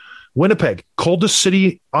it. Winnipeg, coldest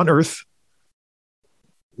city on earth.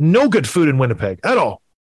 No good food in Winnipeg at all.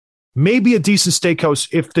 Maybe a decent steakhouse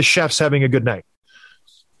if the chef's having a good night.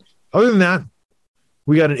 Other than that,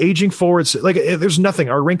 we got an aging forwards. Like, there's nothing.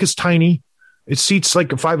 Our rink is tiny. It seats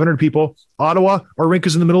like 500 people. Ottawa, our rink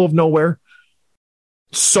is in the middle of nowhere.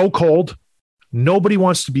 So cold. Nobody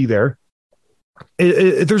wants to be there.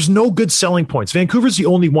 There's no good selling points. Vancouver's the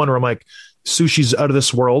only one where I'm like, sushi's out of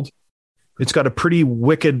this world. It's got a pretty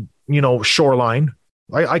wicked, shoreline.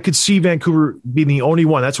 I could see Vancouver being the only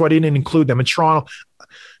one. That's why I didn't include them. And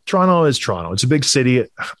Toronto is Toronto. It's a big city.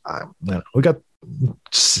 We got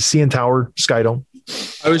CN Tower, Skydome.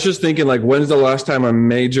 I was just thinking, like, when's the last time a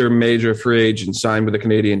major free agent signed with a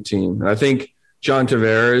Canadian team? And I think John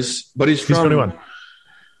Tavares, but he's from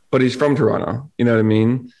Toronto. You know what I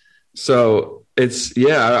mean? So it's,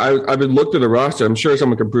 I would look through the roster. I'm sure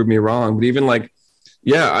someone could prove me wrong, but even like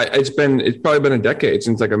Yeah, it's probably been a decade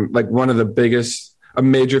since like one of the biggest, a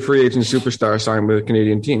major free agent superstar signed with a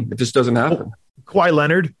Canadian team. It just doesn't happen. Kawhi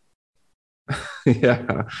Leonard.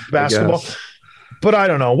 Yeah. Basketball. But I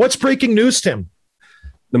don't know. What's breaking news, Tim?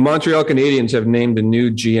 The Montreal Canadiens have named a new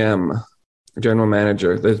GM, general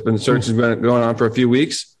manager. There's been searches going on for a few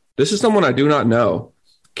weeks. This is someone I do not know.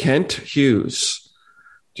 Kent Hughes.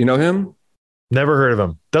 Do you know him? Never heard of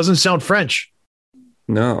him. Doesn't sound French.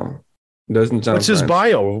 No, doesn't sound What's French. his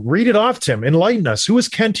bio? Read it off, Tim. Enlighten us. Who is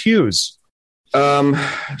Kent Hughes?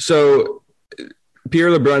 So Pierre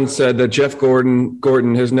LeBrun said that Jeff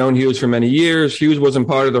Gordon has known Hughes for many years. Hughes wasn't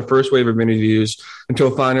part of the first wave of interviews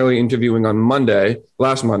until finally interviewing on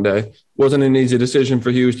last Monday. Wasn't an easy decision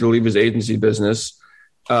for Hughes to leave his agency business.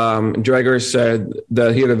 Dreger said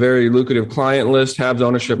that he had a very lucrative client list. Habs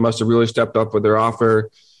ownership must have really stepped up with their offer.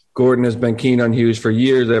 Gordon has been keen on Hughes for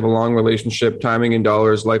years. They have a long relationship. Timing and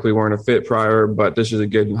dollars likely weren't a fit prior, but this is a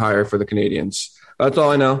good hire for the Canadiens. That's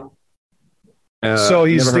all I know. So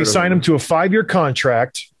they signed him to a 5-year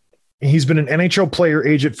contract. He's been an NHL player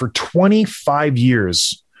agent for 25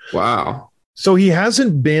 years. Wow. So he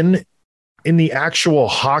hasn't been in the actual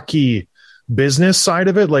hockey business side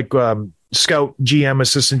of it, like scout, GM,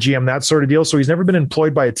 assistant GM, that sort of deal. So he's never been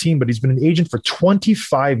employed by a team, but he's been an agent for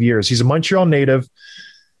 25 years. He's a Montreal native.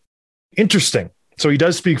 Interesting. So he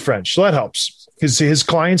does speak French. So that helps. His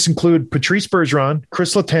clients include Patrice Bergeron,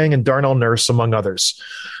 Chris Letang, and Darnell Nurse, among others.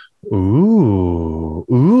 Ooh,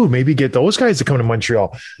 maybe get those guys to come to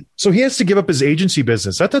Montreal. So he has to give up his agency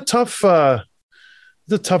business. That's a tough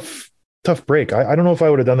break. I don't know if I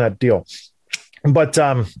would have done that deal, but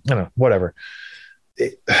I don't know, whatever.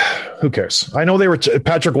 Who cares? I know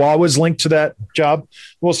Patrick Waugh was linked to that job.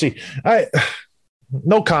 We'll see.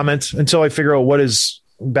 No comment until I figure out what his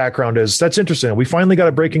background is. That's interesting. We finally got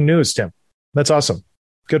a breaking news, Tim. That's awesome.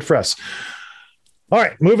 Good for us. All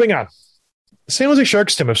right, moving on. San Jose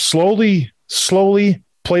Sharks, Tim, have slowly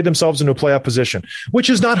played themselves into a playoff position, which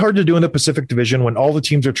is not hard to do in the Pacific Division when all the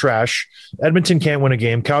teams are trash. Edmonton can't win a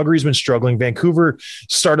game. Calgary's been struggling. Vancouver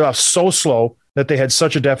started off so slow that they had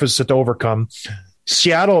such a deficit to overcome.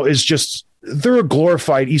 Seattle is they're a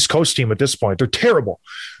glorified East Coast team at this point. They're terrible.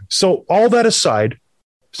 So all that aside,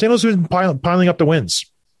 San Jose has been piling up the wins.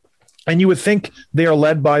 And you would think they are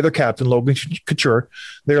led by their captain, Logan Couture.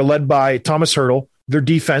 They are led by Thomas Hertl. Their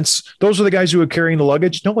defense, those are the guys who are carrying the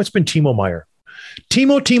luggage. No, it's been Timo Meier.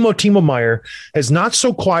 Timo Meier has not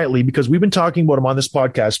so quietly, because we've been talking about him on this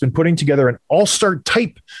podcast, been putting together an all-star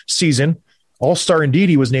type season. All-star indeed.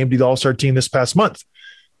 He was named to the all-star team this past month.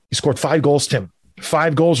 He scored 5 goals, Tim.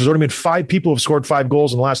 5 goals. There's only been 5 people who have scored 5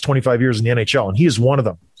 goals in the last 25 years in the NHL, and he is one of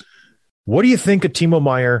them. What do you think of Timo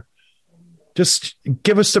Meier? Just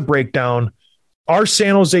give us the breakdown. Are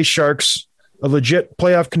San Jose Sharks a legit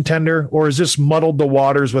playoff contender, or is this muddled the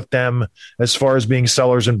waters with them as far as being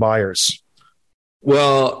sellers and buyers?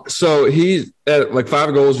 Well, so he's at like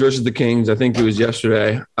 5 goals versus the Kings. I think it was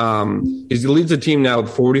yesterday. He leads the team now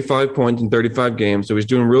with 45 points in 35 games. So he's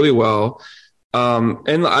doing really well.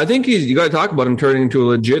 And I think you got to talk about him turning into a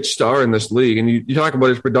legit star in this league. And you talk about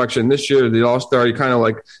his production this year, the All-Star, you kind of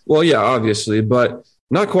like, well, yeah, obviously, but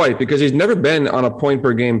not quite, because he's never been on a point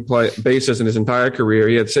per game basis in his entire career.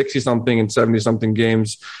 He had 60 something and 70 something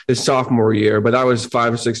games his sophomore year, but that was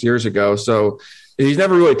 5 or 6 years ago. So he's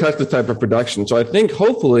never really touched this type of production. So I think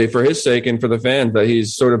hopefully for his sake and for the fans that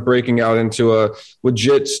he's sort of breaking out into a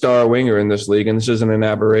legit star winger in this league. And this isn't an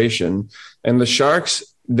aberration. And the Sharks,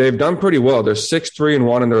 they've done pretty well. They're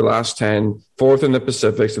 6-3-1 in their last 10, 4th in the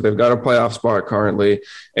Pacific. So they've got a playoff spot currently.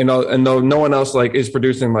 And though no one else is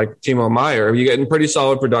producing like Timo Meier, you're getting pretty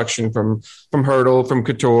solid production from Hertl, from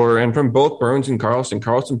Couture, and from both Burns and Carlson.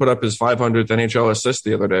 Carlson put up his 500th NHL assist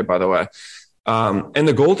the other day, by the way. And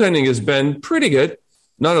the goaltending has been pretty good.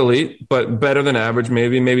 Not elite, but better than average,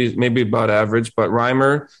 maybe about average. But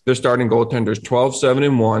Reimer, their starting goaltender, is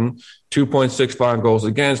 12-7-1, 2.65 goals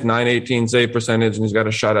against, .918 save percentage, and he's got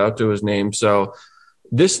a shutout to his name. So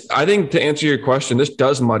this, I think, to answer your question, this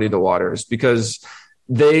does muddy the waters, because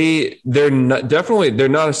they're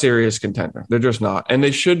not a serious contender. They're just not, and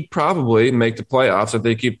they should probably make the playoffs if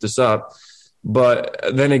they keep this up. But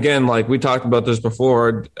then again, like we talked about this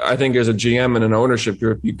before, I think as a GM and an ownership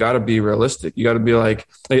group, you got to be realistic. You got to be like,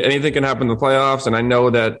 anything can happen in the playoffs. And I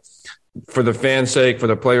know that for the fans' sake, for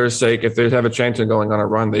the players' sake, if they have a chance of going on a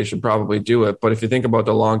run, they should probably do it. But if you think about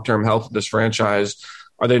the long-term health of this franchise,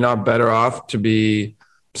 are they not better off to be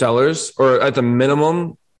sellers, or at the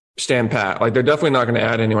minimum stand pat? Like, they're definitely not going to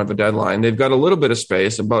add anyone at the deadline. They've got a little bit of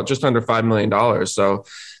space, about just under $5 million. So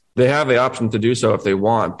they have the option to do so if they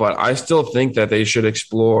want, but I still think that they should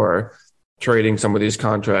explore trading some of these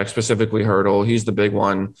contracts, specifically Hurdle. He's the big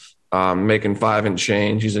one, making 5 and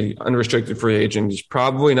change. He's an unrestricted free agent. He's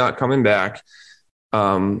probably not coming back.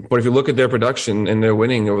 But if you look at their production and they're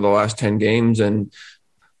winning over the last 10 games and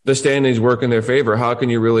the standings work in their favor, how can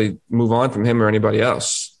you really move on from him or anybody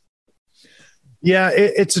else? Yeah,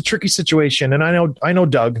 it's a tricky situation. And I know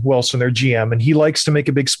Doug Wilson, their GM, and he likes to make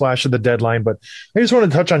a big splash at the deadline. But I just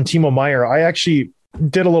want to touch on Timo Meier. I actually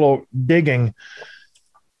did a little digging.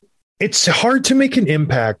 It's hard to make an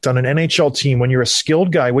impact on an NHL team when you're a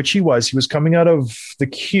skilled guy, which he was. He was coming out of the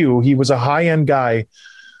Q. He was a high-end guy.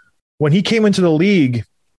 When he came into the league,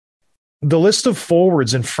 the list of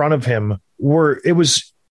forwards in front of him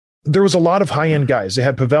there was a lot of high-end guys. They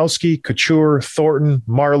had Pavelski, Couture, Thornton,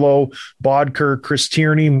 Marlowe, Bodker, Chris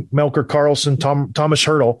Tierney, Melker Karlsson, Thomas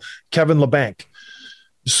Hurdle, Kevin Labanc.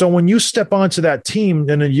 So when you step onto that team,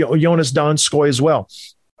 and Jonas Donskoy as well,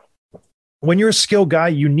 when you're a skilled guy,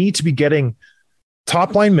 you need to be getting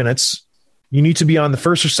top-line minutes. You need to be on the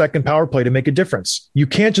first or second power play to make a difference. You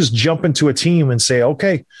can't just jump into a team and say,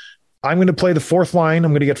 okay, I'm going to play the fourth line.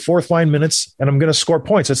 I'm going to get fourth line minutes, and I'm going to score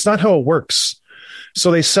points. That's not how it works. So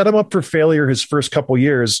they set him up for failure his first couple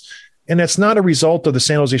years, and that's not a result of the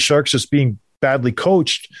San Jose Sharks just being badly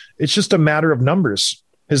coached. It's just a matter of numbers.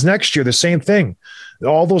 His next year, the same thing.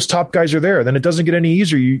 All those top guys are there. Then it doesn't get any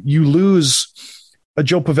easier. You lose a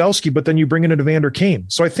Joe Pavelski, but then you bring in a Evander Kane.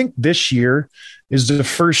 So I think this year is the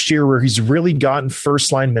first year where he's really gotten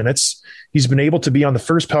first line minutes. He's been able to be on the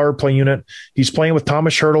first power play unit. He's playing with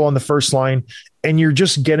Thomas Hurdle on the first line, and you're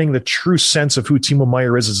just getting the true sense of who Timo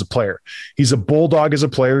Meier is as a player. He's a bulldog as a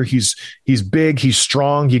player. He's big. He's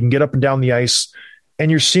strong. He can get up and down the ice, and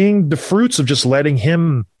you're seeing the fruits of just letting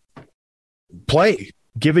him play,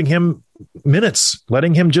 giving him minutes,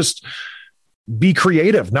 letting him just be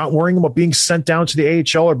creative, not worrying about being sent down to the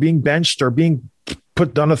AHL or being benched or being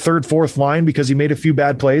put on a third, fourth line because he made a few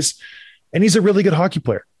bad plays. And he's a really good hockey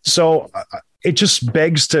player. So it just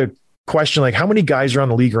begs to question, like, how many guys around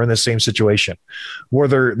the league are in the same situation where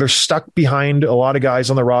they're stuck behind a lot of guys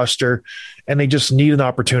on the roster and they just need an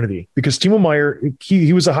opportunity? Because Timo Meier,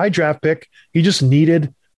 he was a high draft pick. He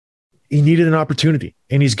needed an opportunity,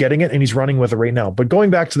 and he's getting it, and he's running with it right now. But going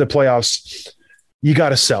back to the playoffs, you got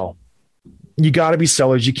to sell. You got to be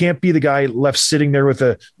sellers. You can't be the guy left sitting there with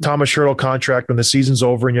a Thomas Hurdle contract when the season's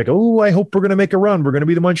over and you're like, oh, I hope we're going to make a run. We're going to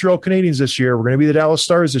be the Montreal Canadiens this year. We're going to be the Dallas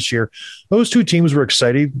Stars this year. Those two teams were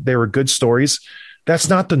exciting. They were good stories. That's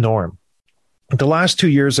not the norm. The last 2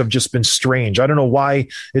 years have just been strange. I don't know why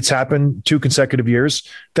it's happened 2 consecutive years.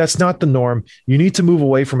 That's not the norm. You need to move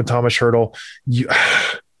away from a Thomas Hurdle.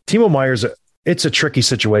 Timo Meier's it's a tricky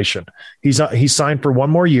situation. He's signed for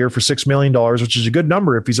 1 more year for $6 million, which is a good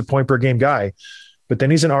number if he's a point per game guy, but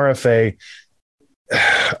then he's an RFA.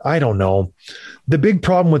 I don't know. The big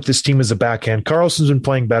problem with this team is the backhand. Karlsson's been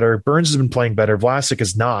playing better. Burns has been playing better. Vlasic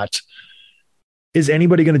is not. Is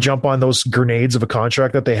anybody going to jump on those grenades of a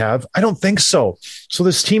contract that they have? I don't think so. So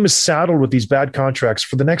this team is saddled with these bad contracts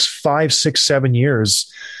for the next 5, 6, 7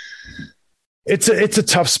 years. It's a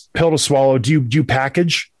tough pill to swallow. Do you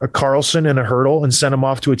package a Karlsson and a Hurdle and send them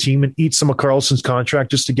off to a team and eat some of Karlsson's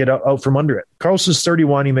contract just to get out from under it? Karlsson's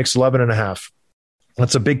 31. He makes 11.5.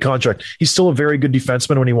 That's a big contract. He's still a very good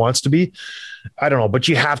defenseman when he wants to be. I don't know, but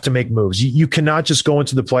you have to make moves. You cannot just go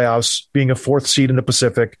into the playoffs being a 4th seed in the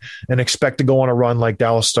Pacific and expect to go on a run like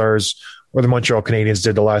Dallas Stars or the Montreal Canadiens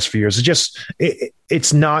did the last few years.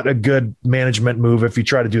 It's not a good management move if you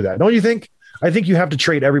try to do that. Don't you think? I think you have to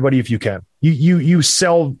trade everybody if you can. You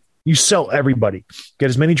sell everybody. Get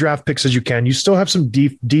as many draft picks as you can. You still have some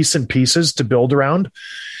decent pieces to build around.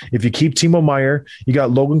 If you keep Timo Meier, you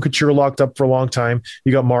got Logan Couture locked up for a long time.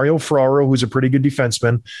 You got Mario Ferraro, who's a pretty good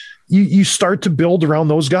defenseman. You start to build around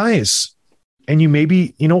those guys, and you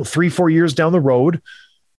maybe 3-4 years down the road,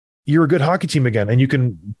 you're a good hockey team again, and you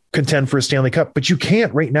can contend for a Stanley Cup. But you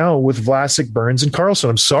can't right now with Vlasic, Burns, and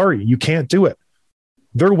Karlsson. I'm sorry, you can't do it.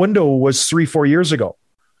 Their window was 3-4 years ago.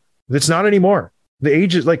 It's not anymore. The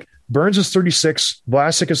age is like Burns is 36,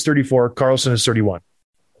 Vlasic is 34, Karlsson is 31.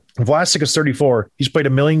 Vlasic is 34. He's played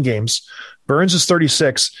 1 million games. Burns is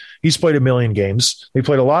 36. He's played 1 million games. They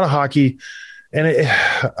played a lot of hockey, and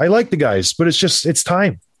I like the guys, but it's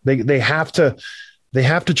time. They have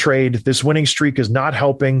to trade. This winning streak is not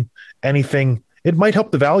helping anything. It might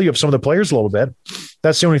help the value of some of the players a little bit.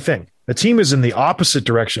 That's the only thing. The team is in the opposite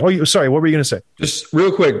direction. Oh, sorry. What were you going to say? Just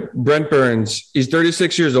real quick, Brent Burns, he's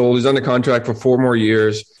 36 years old. He's under contract for 4 more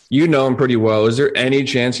years. You know him pretty well. Is there any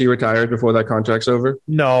chance he retires before that contract's over?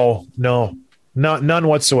 No, none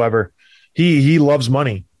whatsoever. He loves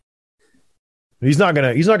money. He's not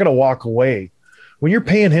gonna walk away. When you're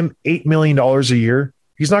paying him $8 million a year,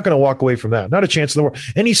 He's not going to walk away from that. Not a chance in the world.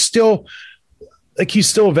 And he's still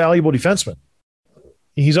a valuable defenseman.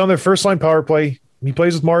 He's on their first line power play. He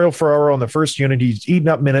plays with Mario Ferraro on the first unit. He's eating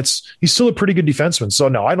up minutes. He's still a pretty good defenseman. So,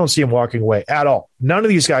 no, I don't see him walking away at all. None of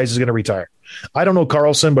these guys is going to retire. I don't know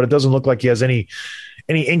Carlson, but it doesn't look like he has any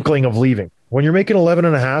inkling of leaving. When you're making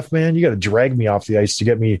 11.5, man, you got to drag me off the ice to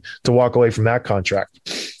get me to walk away from that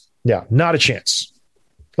contract. Yeah, not a chance.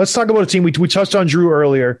 Let's talk about a team. We touched on Drew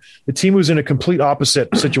earlier. The team was in a complete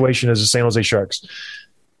opposite situation as the San Jose Sharks.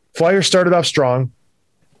 Flyers started off strong.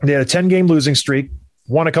 They had a 10-game losing streak.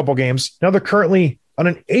 Won a couple games. Now they're currently on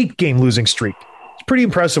an 8-game losing streak. It's pretty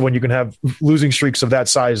impressive when you can have losing streaks of that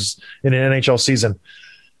size in an NHL season.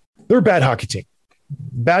 They're a bad hockey team.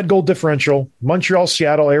 Bad goal differential. Montreal,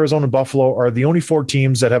 Seattle, Arizona, and Buffalo are the only 4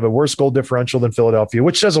 teams that have a worse goal differential than Philadelphia,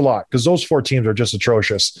 which says a lot because those 4 teams are just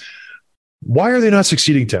atrocious. Why are they not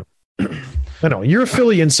succeeding, Tim? I know. You're a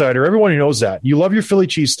Philly insider. Everyone knows that. You love your Philly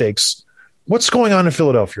cheesesteaks. What's going on in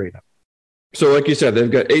Philadelphia right now? So like you said,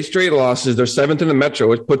 they've got 8 straight losses. They're 7th in the Metro,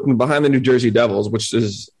 which puts them behind the New Jersey Devils, which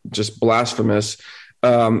is just blasphemous.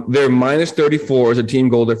 They're minus 34 as a team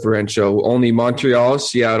goal differential. Only Montreal,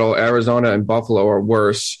 Seattle, Arizona, and Buffalo are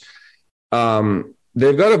worse.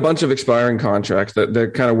 They've got a bunch of expiring contracts that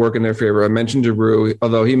they're kind of work in their favor. I mentioned Giroux,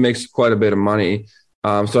 although he makes quite a bit of money.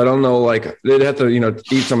 So I don't know, like they'd have to,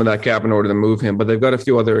 eat some of that cap in order to move him, but they've got a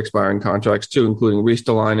few other expiring contracts too, including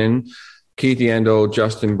Ristolainen, Keith Yandel,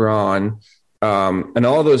 Justin Braun. And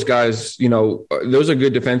all those guys, those are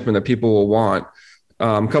good defensemen that people will want.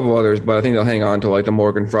 A couple others, but I think they'll hang on to like the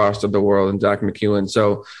Morgan Frost of the world and Zach McEwen.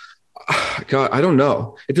 So, God, I don't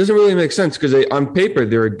know. It doesn't really make sense because on paper,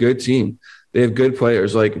 they're a good team. They have good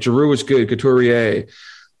players. Like Giroux is good, Couturier,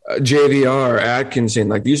 JVR, Atkinson.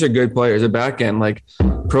 Like these are good players. The back end, like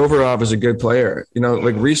Provorov is a good player.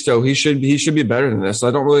 Like Risto, he should be better than this.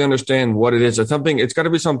 I don't really understand what it is. It's got to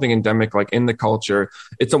be something endemic, like in the culture.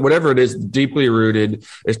 It's whatever it is, deeply rooted.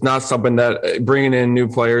 It's not something that bringing in new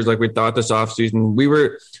players like we thought this offseason.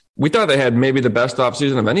 We thought they had maybe the best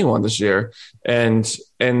offseason of anyone this year, and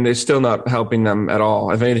it's still not helping them at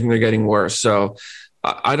all. If anything, they're getting worse. So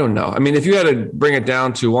I don't know. I mean, if you had to bring it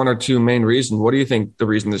down to one or two main reasons, what do you think the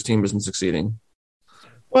reason this team isn't succeeding?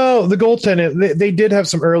 Well, the goaltending, they did have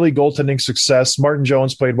some early goaltending success. Martin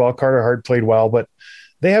Jones played well. Carter Hart played well, but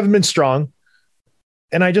they haven't been strong.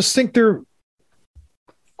 And I just think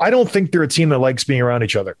I don't think they're a team that likes being around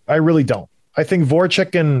each other. I really don't. I think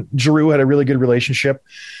Voracek and Giroux had a really good relationship.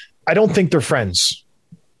 I don't think they're friends.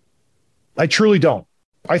 I truly don't.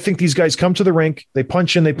 I think these guys come to the rink, they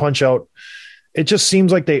punch in, they punch out. It just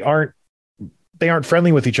seems like they aren't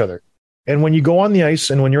friendly with each other. And when you go on the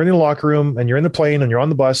ice and when you're in the locker room and you're in the plane and you're on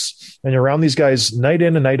the bus and you're around these guys night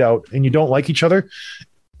in and night out and you don't like each other,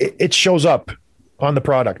 it shows up on the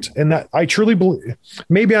product. And that I truly believe,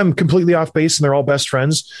 maybe I'm completely off base and they're all best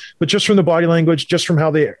friends, but just from the body language, just from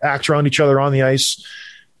how they act around each other on the ice,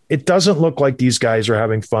 it doesn't look like these guys are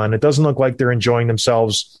having fun. It doesn't look like they're enjoying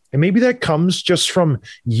themselves. And maybe that comes just from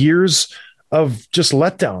years of just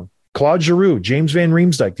letdown. Claude Giroux, James Van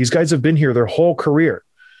Riemsdyk, these guys have been here their whole career.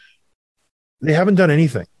 They haven't done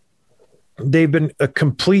anything. They've been a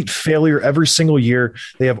complete failure every single year.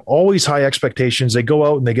 They have always high expectations. They go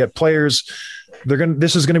out and they get players.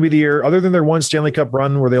 This is going to be the year, other than their one Stanley Cup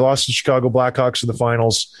run where they lost to Chicago Blackhawks in the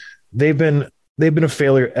finals. They've been a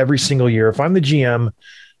failure every single year. If I'm the GM,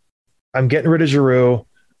 I'm getting rid of Giroux.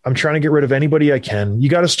 I'm trying to get rid of anybody I can. You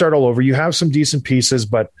got to start all over. You have some decent pieces,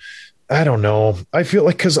 but I don't know. I feel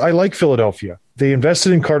like, because I like Philadelphia. They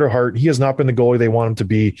invested in Carter Hart. He has not been the goalie they want him to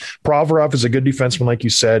be. Provorov is a good defenseman, like you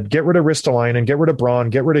said. Get rid of Ristolainen, get rid of Braun,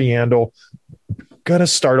 get rid of Yandel. Got to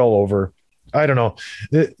start all over. I don't know.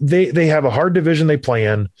 They have a hard division they play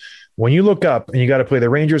in. When you look up and you got to play the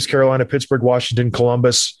Rangers, Carolina, Pittsburgh, Washington,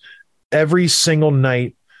 Columbus, every single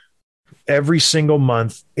night, every single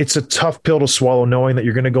month, it's a tough pill to swallow knowing that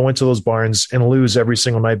you're going to go into those barns and lose every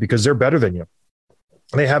single night because they're better than you.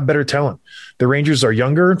 They have better talent. The Rangers are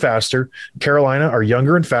younger and faster. Carolina are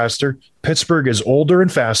younger and faster. Pittsburgh is older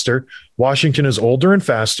and faster. Washington is older and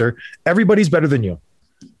faster. Everybody's better than you.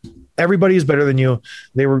 Everybody is better than you.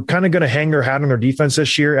 They were kind of going to hang their hat on their defense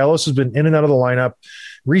this year. Ellis has been in and out of the lineup.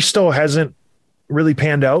 Risto hasn't really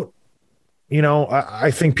panned out.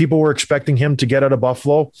 I think people were expecting him to get out of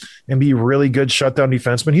Buffalo and be really good shutdown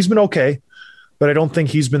defenseman. He's been okay, but I don't think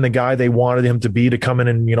he's been the guy they wanted him to be, to come in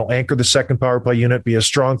and, anchor the second power play unit, be a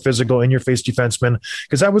strong, physical, in-your-face defenseman,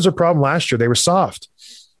 because that was a problem last year. They were soft.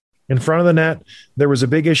 In front of the net, there was a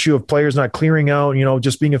big issue of players not clearing out,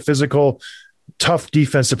 just being a physical, tough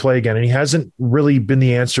defense to play again, and he hasn't really been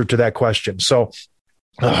the answer to that question. So,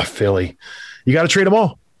 Philly, you got to trade them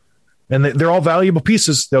all. and they're all valuable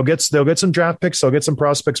pieces. They'll get some draft picks. They'll get some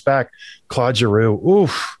prospects back. Claude Giroux,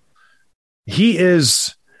 oof, he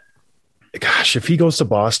is. Gosh, if he goes to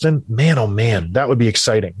Boston, man, oh man, that would be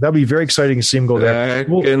exciting. That would be very exciting to see him go there.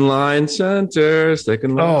 Second line center.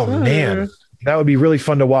 Man, that would be really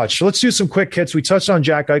fun to watch. So let's do some quick hits. We touched on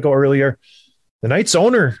Jack Eichel earlier. The Knights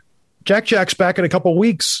owner, Jack's back in a couple of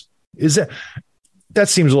weeks. That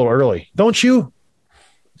seems a little early, don't you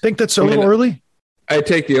think that's a little early? I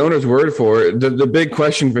take the owner's word for it. The big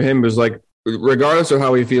question for him is, like, regardless of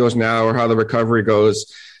how he feels now or how the recovery goes,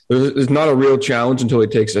 there's not a real challenge until he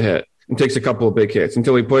takes a hit and takes a couple of big hits,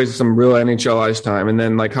 until he plays some real NHL ice time. And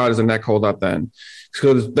then, like, how does the neck hold up then?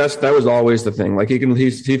 So that was always the thing. Like,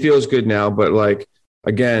 he feels good now, but, like,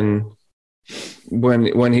 again,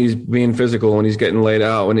 when he's being physical, when he's getting laid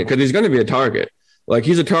out, because he's going to be a target. Like,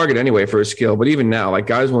 he's a target anyway for his skill, but even now, like,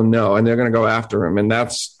 guys will know and they're going to go after him. And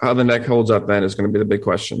that's how the neck holds up then is going to be the big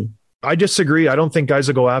question. I disagree. I don't think guys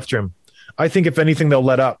will go after him. I think if anything, they'll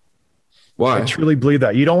let up. Why? I truly believe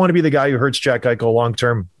that. You don't want to be the guy who hurts Jack Eichel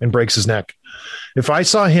long-term and breaks his neck. If I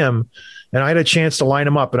saw him and I had a chance to line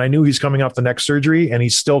him up and I knew he's coming off the neck surgery and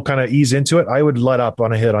he's still kind of ease into it, I would let up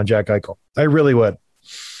on a hit on Jack Eichel. I really would.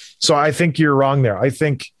 So I think you're wrong there. I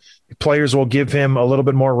think players will give him a little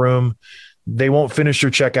bit more room. They won't finish their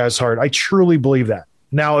check as hard. I truly believe that.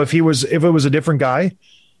 Now, if it was a different guy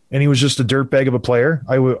and he was just a dirtbag of a player,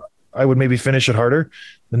 I would maybe finish it harder.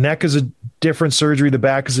 The neck is a different surgery. The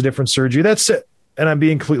back is a different surgery. That's it. And I'm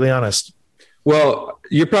being completely honest. Well,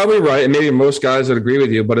 you're probably right. And maybe most guys would agree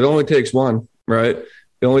with you, but it only takes one, right?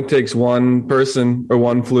 It only takes one person or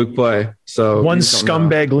one fluke play. So one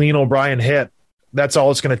scumbag Lean O'Brien hit. That's all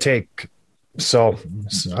it's going to take. So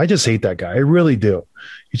I just hate that guy. I really do.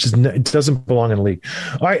 It doesn't belong in the league.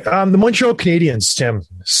 All right. The Montreal Canadiens, Tim,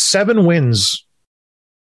 7 wins.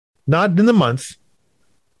 Not in the month.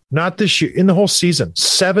 Not this year, in the whole season.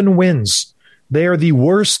 7 wins. They are the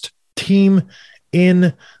worst team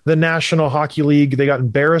in the National Hockey League. They got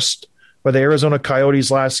embarrassed by the Arizona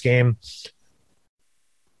Coyotes last game.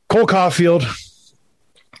 Cole Caulfield,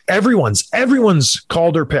 everyone's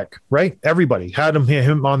Calder pick, right? Everybody had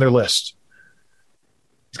him on their list.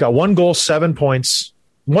 He's got 1 goal, 7 points.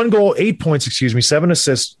 1 goal, 8 points, 7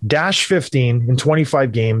 assists, dash 15 in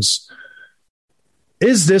 25 games.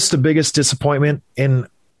 Is this the biggest disappointment in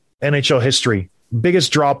NHL history?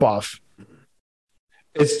 Biggest drop off?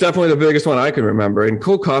 It's definitely the biggest one I can remember. And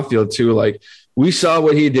Cole Caulfield too, like, we saw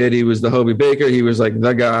what he did. He was the Hobie Baker. He was like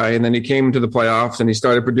the guy. And then he came into the playoffs and he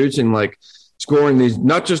started producing, like, scoring these,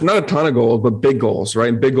 not a ton of goals, but big goals,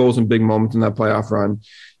 right? Big goals and big moments in that playoff run.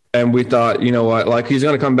 And we thought, you know what, like, he's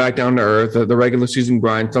going to come back down to earth, the regular season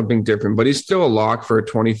grind, something different, but he's still a lock for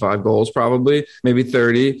 25 goals, probably, maybe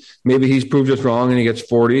 30. Maybe he's proved us wrong and he gets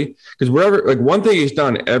 40. Because wherever, like, one thing he's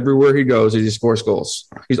done everywhere he goes is he scores goals.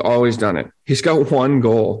 He's always done it. He's got 1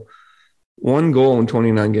 goal in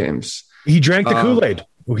 29 games. He drank the Kool-Aid.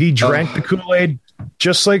 He drank the Kool-Aid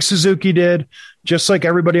just like Suzuki did, just like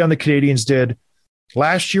everybody on the Canadiens did.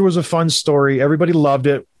 Last year was a fun story. Everybody loved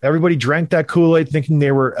it. Everybody drank that Kool-Aid thinking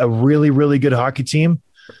they were a really, really good hockey team.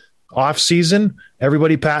 Off season,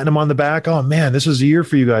 everybody patting them on the back. Oh man, this is a year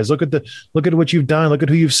for you guys. Look at what you've done. Look at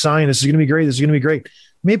who you've signed. This is going to be great. This is going to be great.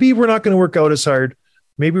 Maybe we're not going to work out as hard.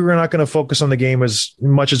 Maybe we're not going to focus on the game as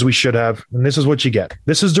much as we should have. And this is what you get.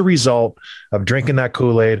 This is the result of drinking that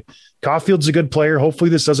Kool-Aid. Caulfield's a good player. Hopefully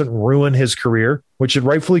this doesn't ruin his career, which it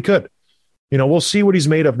rightfully could. You know, we'll see what he's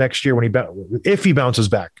made of next year if he bounces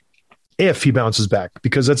back. If he bounces back,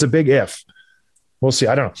 because that's a big if. We'll see.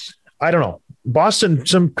 I don't know. Boston,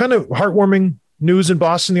 some kind of heartwarming news in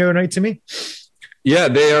Boston the other night to me. Yeah,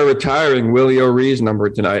 they are retiring Willie O'Ree's number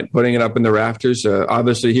tonight, putting it up in the rafters.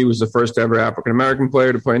 Obviously, he was the first ever African-American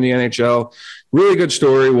player to play in the NHL. Really good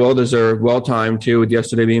story, well-deserved, well-timed, too, with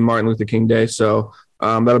yesterday being Martin Luther King Day. So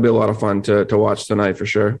that'll be a lot of fun to watch tonight for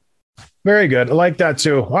sure. Very good. I like that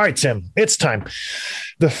too. All right, Tim, it's time.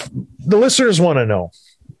 The listeners want to know.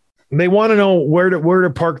 They want to know where to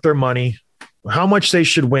park their money, how much they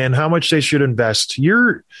should win, how much they should invest.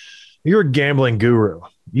 You're a gambling guru.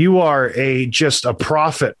 You are just a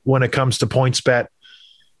prophet when it comes to PointsBet.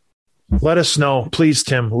 Let us know, please,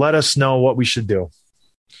 Tim. Let us know what we should do.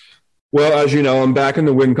 Well, as you know, I'm back in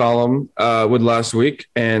the win column with last week,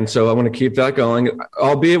 and so I want to keep that going,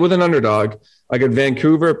 albeit with an underdog. I got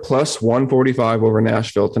Vancouver plus 145 over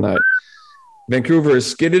Nashville tonight. Vancouver has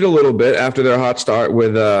skidded a little bit after their hot start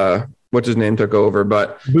with what's his name took over,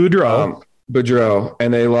 but Boudreau,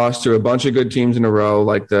 and they lost to a bunch of good teams in a row,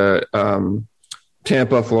 like the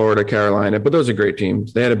Tampa, Florida, Carolina. But those are great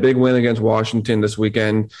teams. They had a big win against Washington this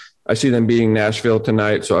weekend. I see them beating Nashville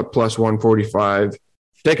tonight, so at plus 145.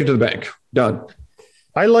 Take it to the bank. Done.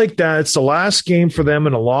 I like that. It's the last game for them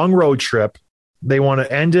in a long road trip. They want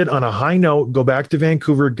to end it on a high note, go back to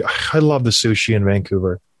Vancouver. I love the sushi in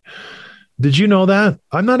Vancouver. Did you know that?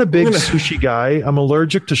 I'm not a big sushi guy. I'm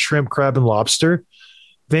allergic to shrimp, crab, and lobster.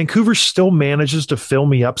 Vancouver still manages to fill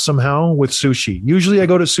me up somehow with sushi. Usually I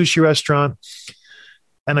go to a sushi restaurant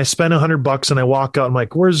and I spend $100 and I walk out. I'm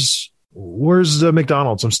like, where's the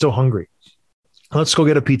McDonald's? I'm still hungry. Let's go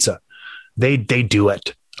get a pizza. They do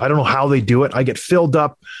it. I don't know how they do it. I get filled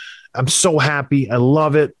up. I'm so happy. I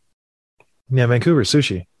love it. Yeah, Vancouver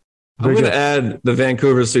sushi. I'm going to add the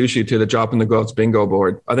Vancouver sushi to the Dropping the Gloves bingo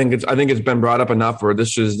board. I think it's been brought up enough where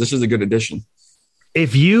this is a good addition.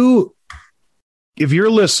 If you're a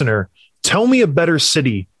listener, tell me a better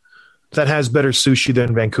city that has better sushi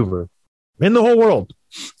than Vancouver in the whole world.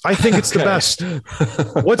 I think it's the best.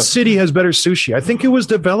 What city has better sushi? I think it was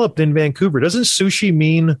developed in Vancouver. Doesn't sushi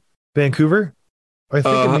mean Vancouver? I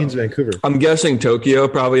think it means Vancouver. I'm guessing Tokyo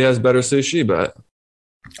probably has better sushi, but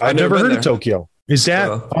I've never heard of Tokyo. Is that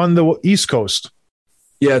on the East Coast?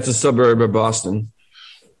 Yeah, it's a suburb of Boston.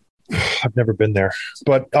 I've never been there,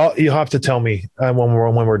 but you'll have to tell me when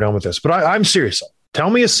we're done with this. But I'm serious. Tell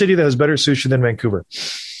me a city that has better sushi than Vancouver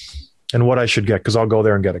and what I should get, because I'll go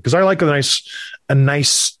there and get it. Because I like a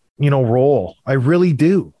nice roll. I really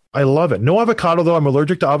do. I love it. No avocado, though. I'm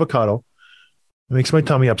allergic to avocado. It makes my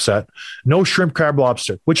tummy upset. No shrimp, crab,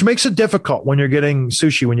 lobster, which makes it difficult when you're getting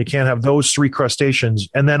sushi, when you can't have those three crustaceans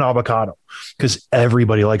and then avocado, because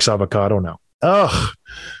everybody likes avocado now. Ugh,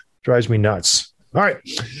 drives me nuts. All right.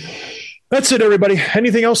 That's it, everybody.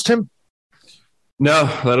 Anything else, Tim? No,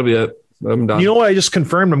 that'll be it. I'm done. You know what? I just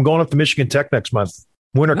confirmed I'm going up to Michigan Tech next month.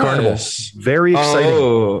 Winter Carnival. Very exciting.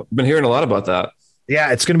 Oh, I've been hearing a lot about that.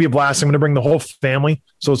 Yeah, it's going to be a blast. I'm going to bring the whole family.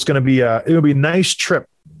 So it's going to be it'll be a nice trip.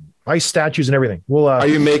 Ice statues and everything. We'll, are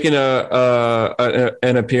you making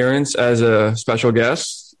an appearance as a special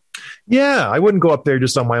guest? Yeah, I wouldn't go up there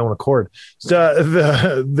just on my own accord.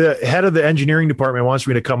 The head of the engineering department wants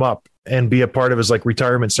me to come up and be a part of his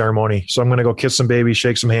retirement ceremony. So I'm going to go kiss some babies,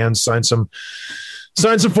 shake some hands, sign some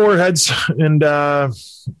foreheads, and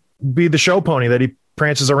be the show pony that he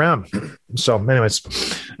prances around. So, anyways,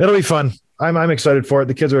 it'll be fun. I'm excited for it.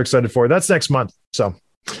 The kids are excited for it. That's next month. So.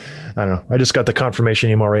 I don't know. I just got the confirmation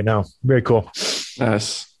email right now. Very cool.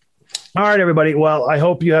 Yes. All right, everybody. Well, I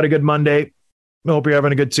hope you had a good Monday. I hope you're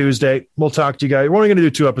having a good Tuesday. We'll talk to you guys. We're only going to do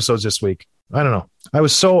 2 episodes this week. I don't know. I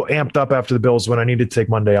was so amped up after the Bills when I needed to take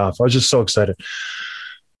Monday off. I was just so excited.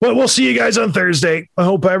 But we'll see you guys on Thursday. I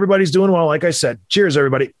hope everybody's doing well. Like I said, cheers,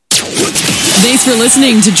 everybody. Thanks for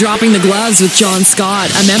listening to Dropping the Gloves with John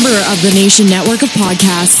Scott, a member of the Nation Network of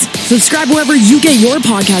Podcasts. Subscribe wherever you get your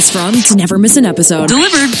podcasts from to never miss an episode.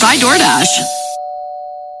 Delivered by DoorDash.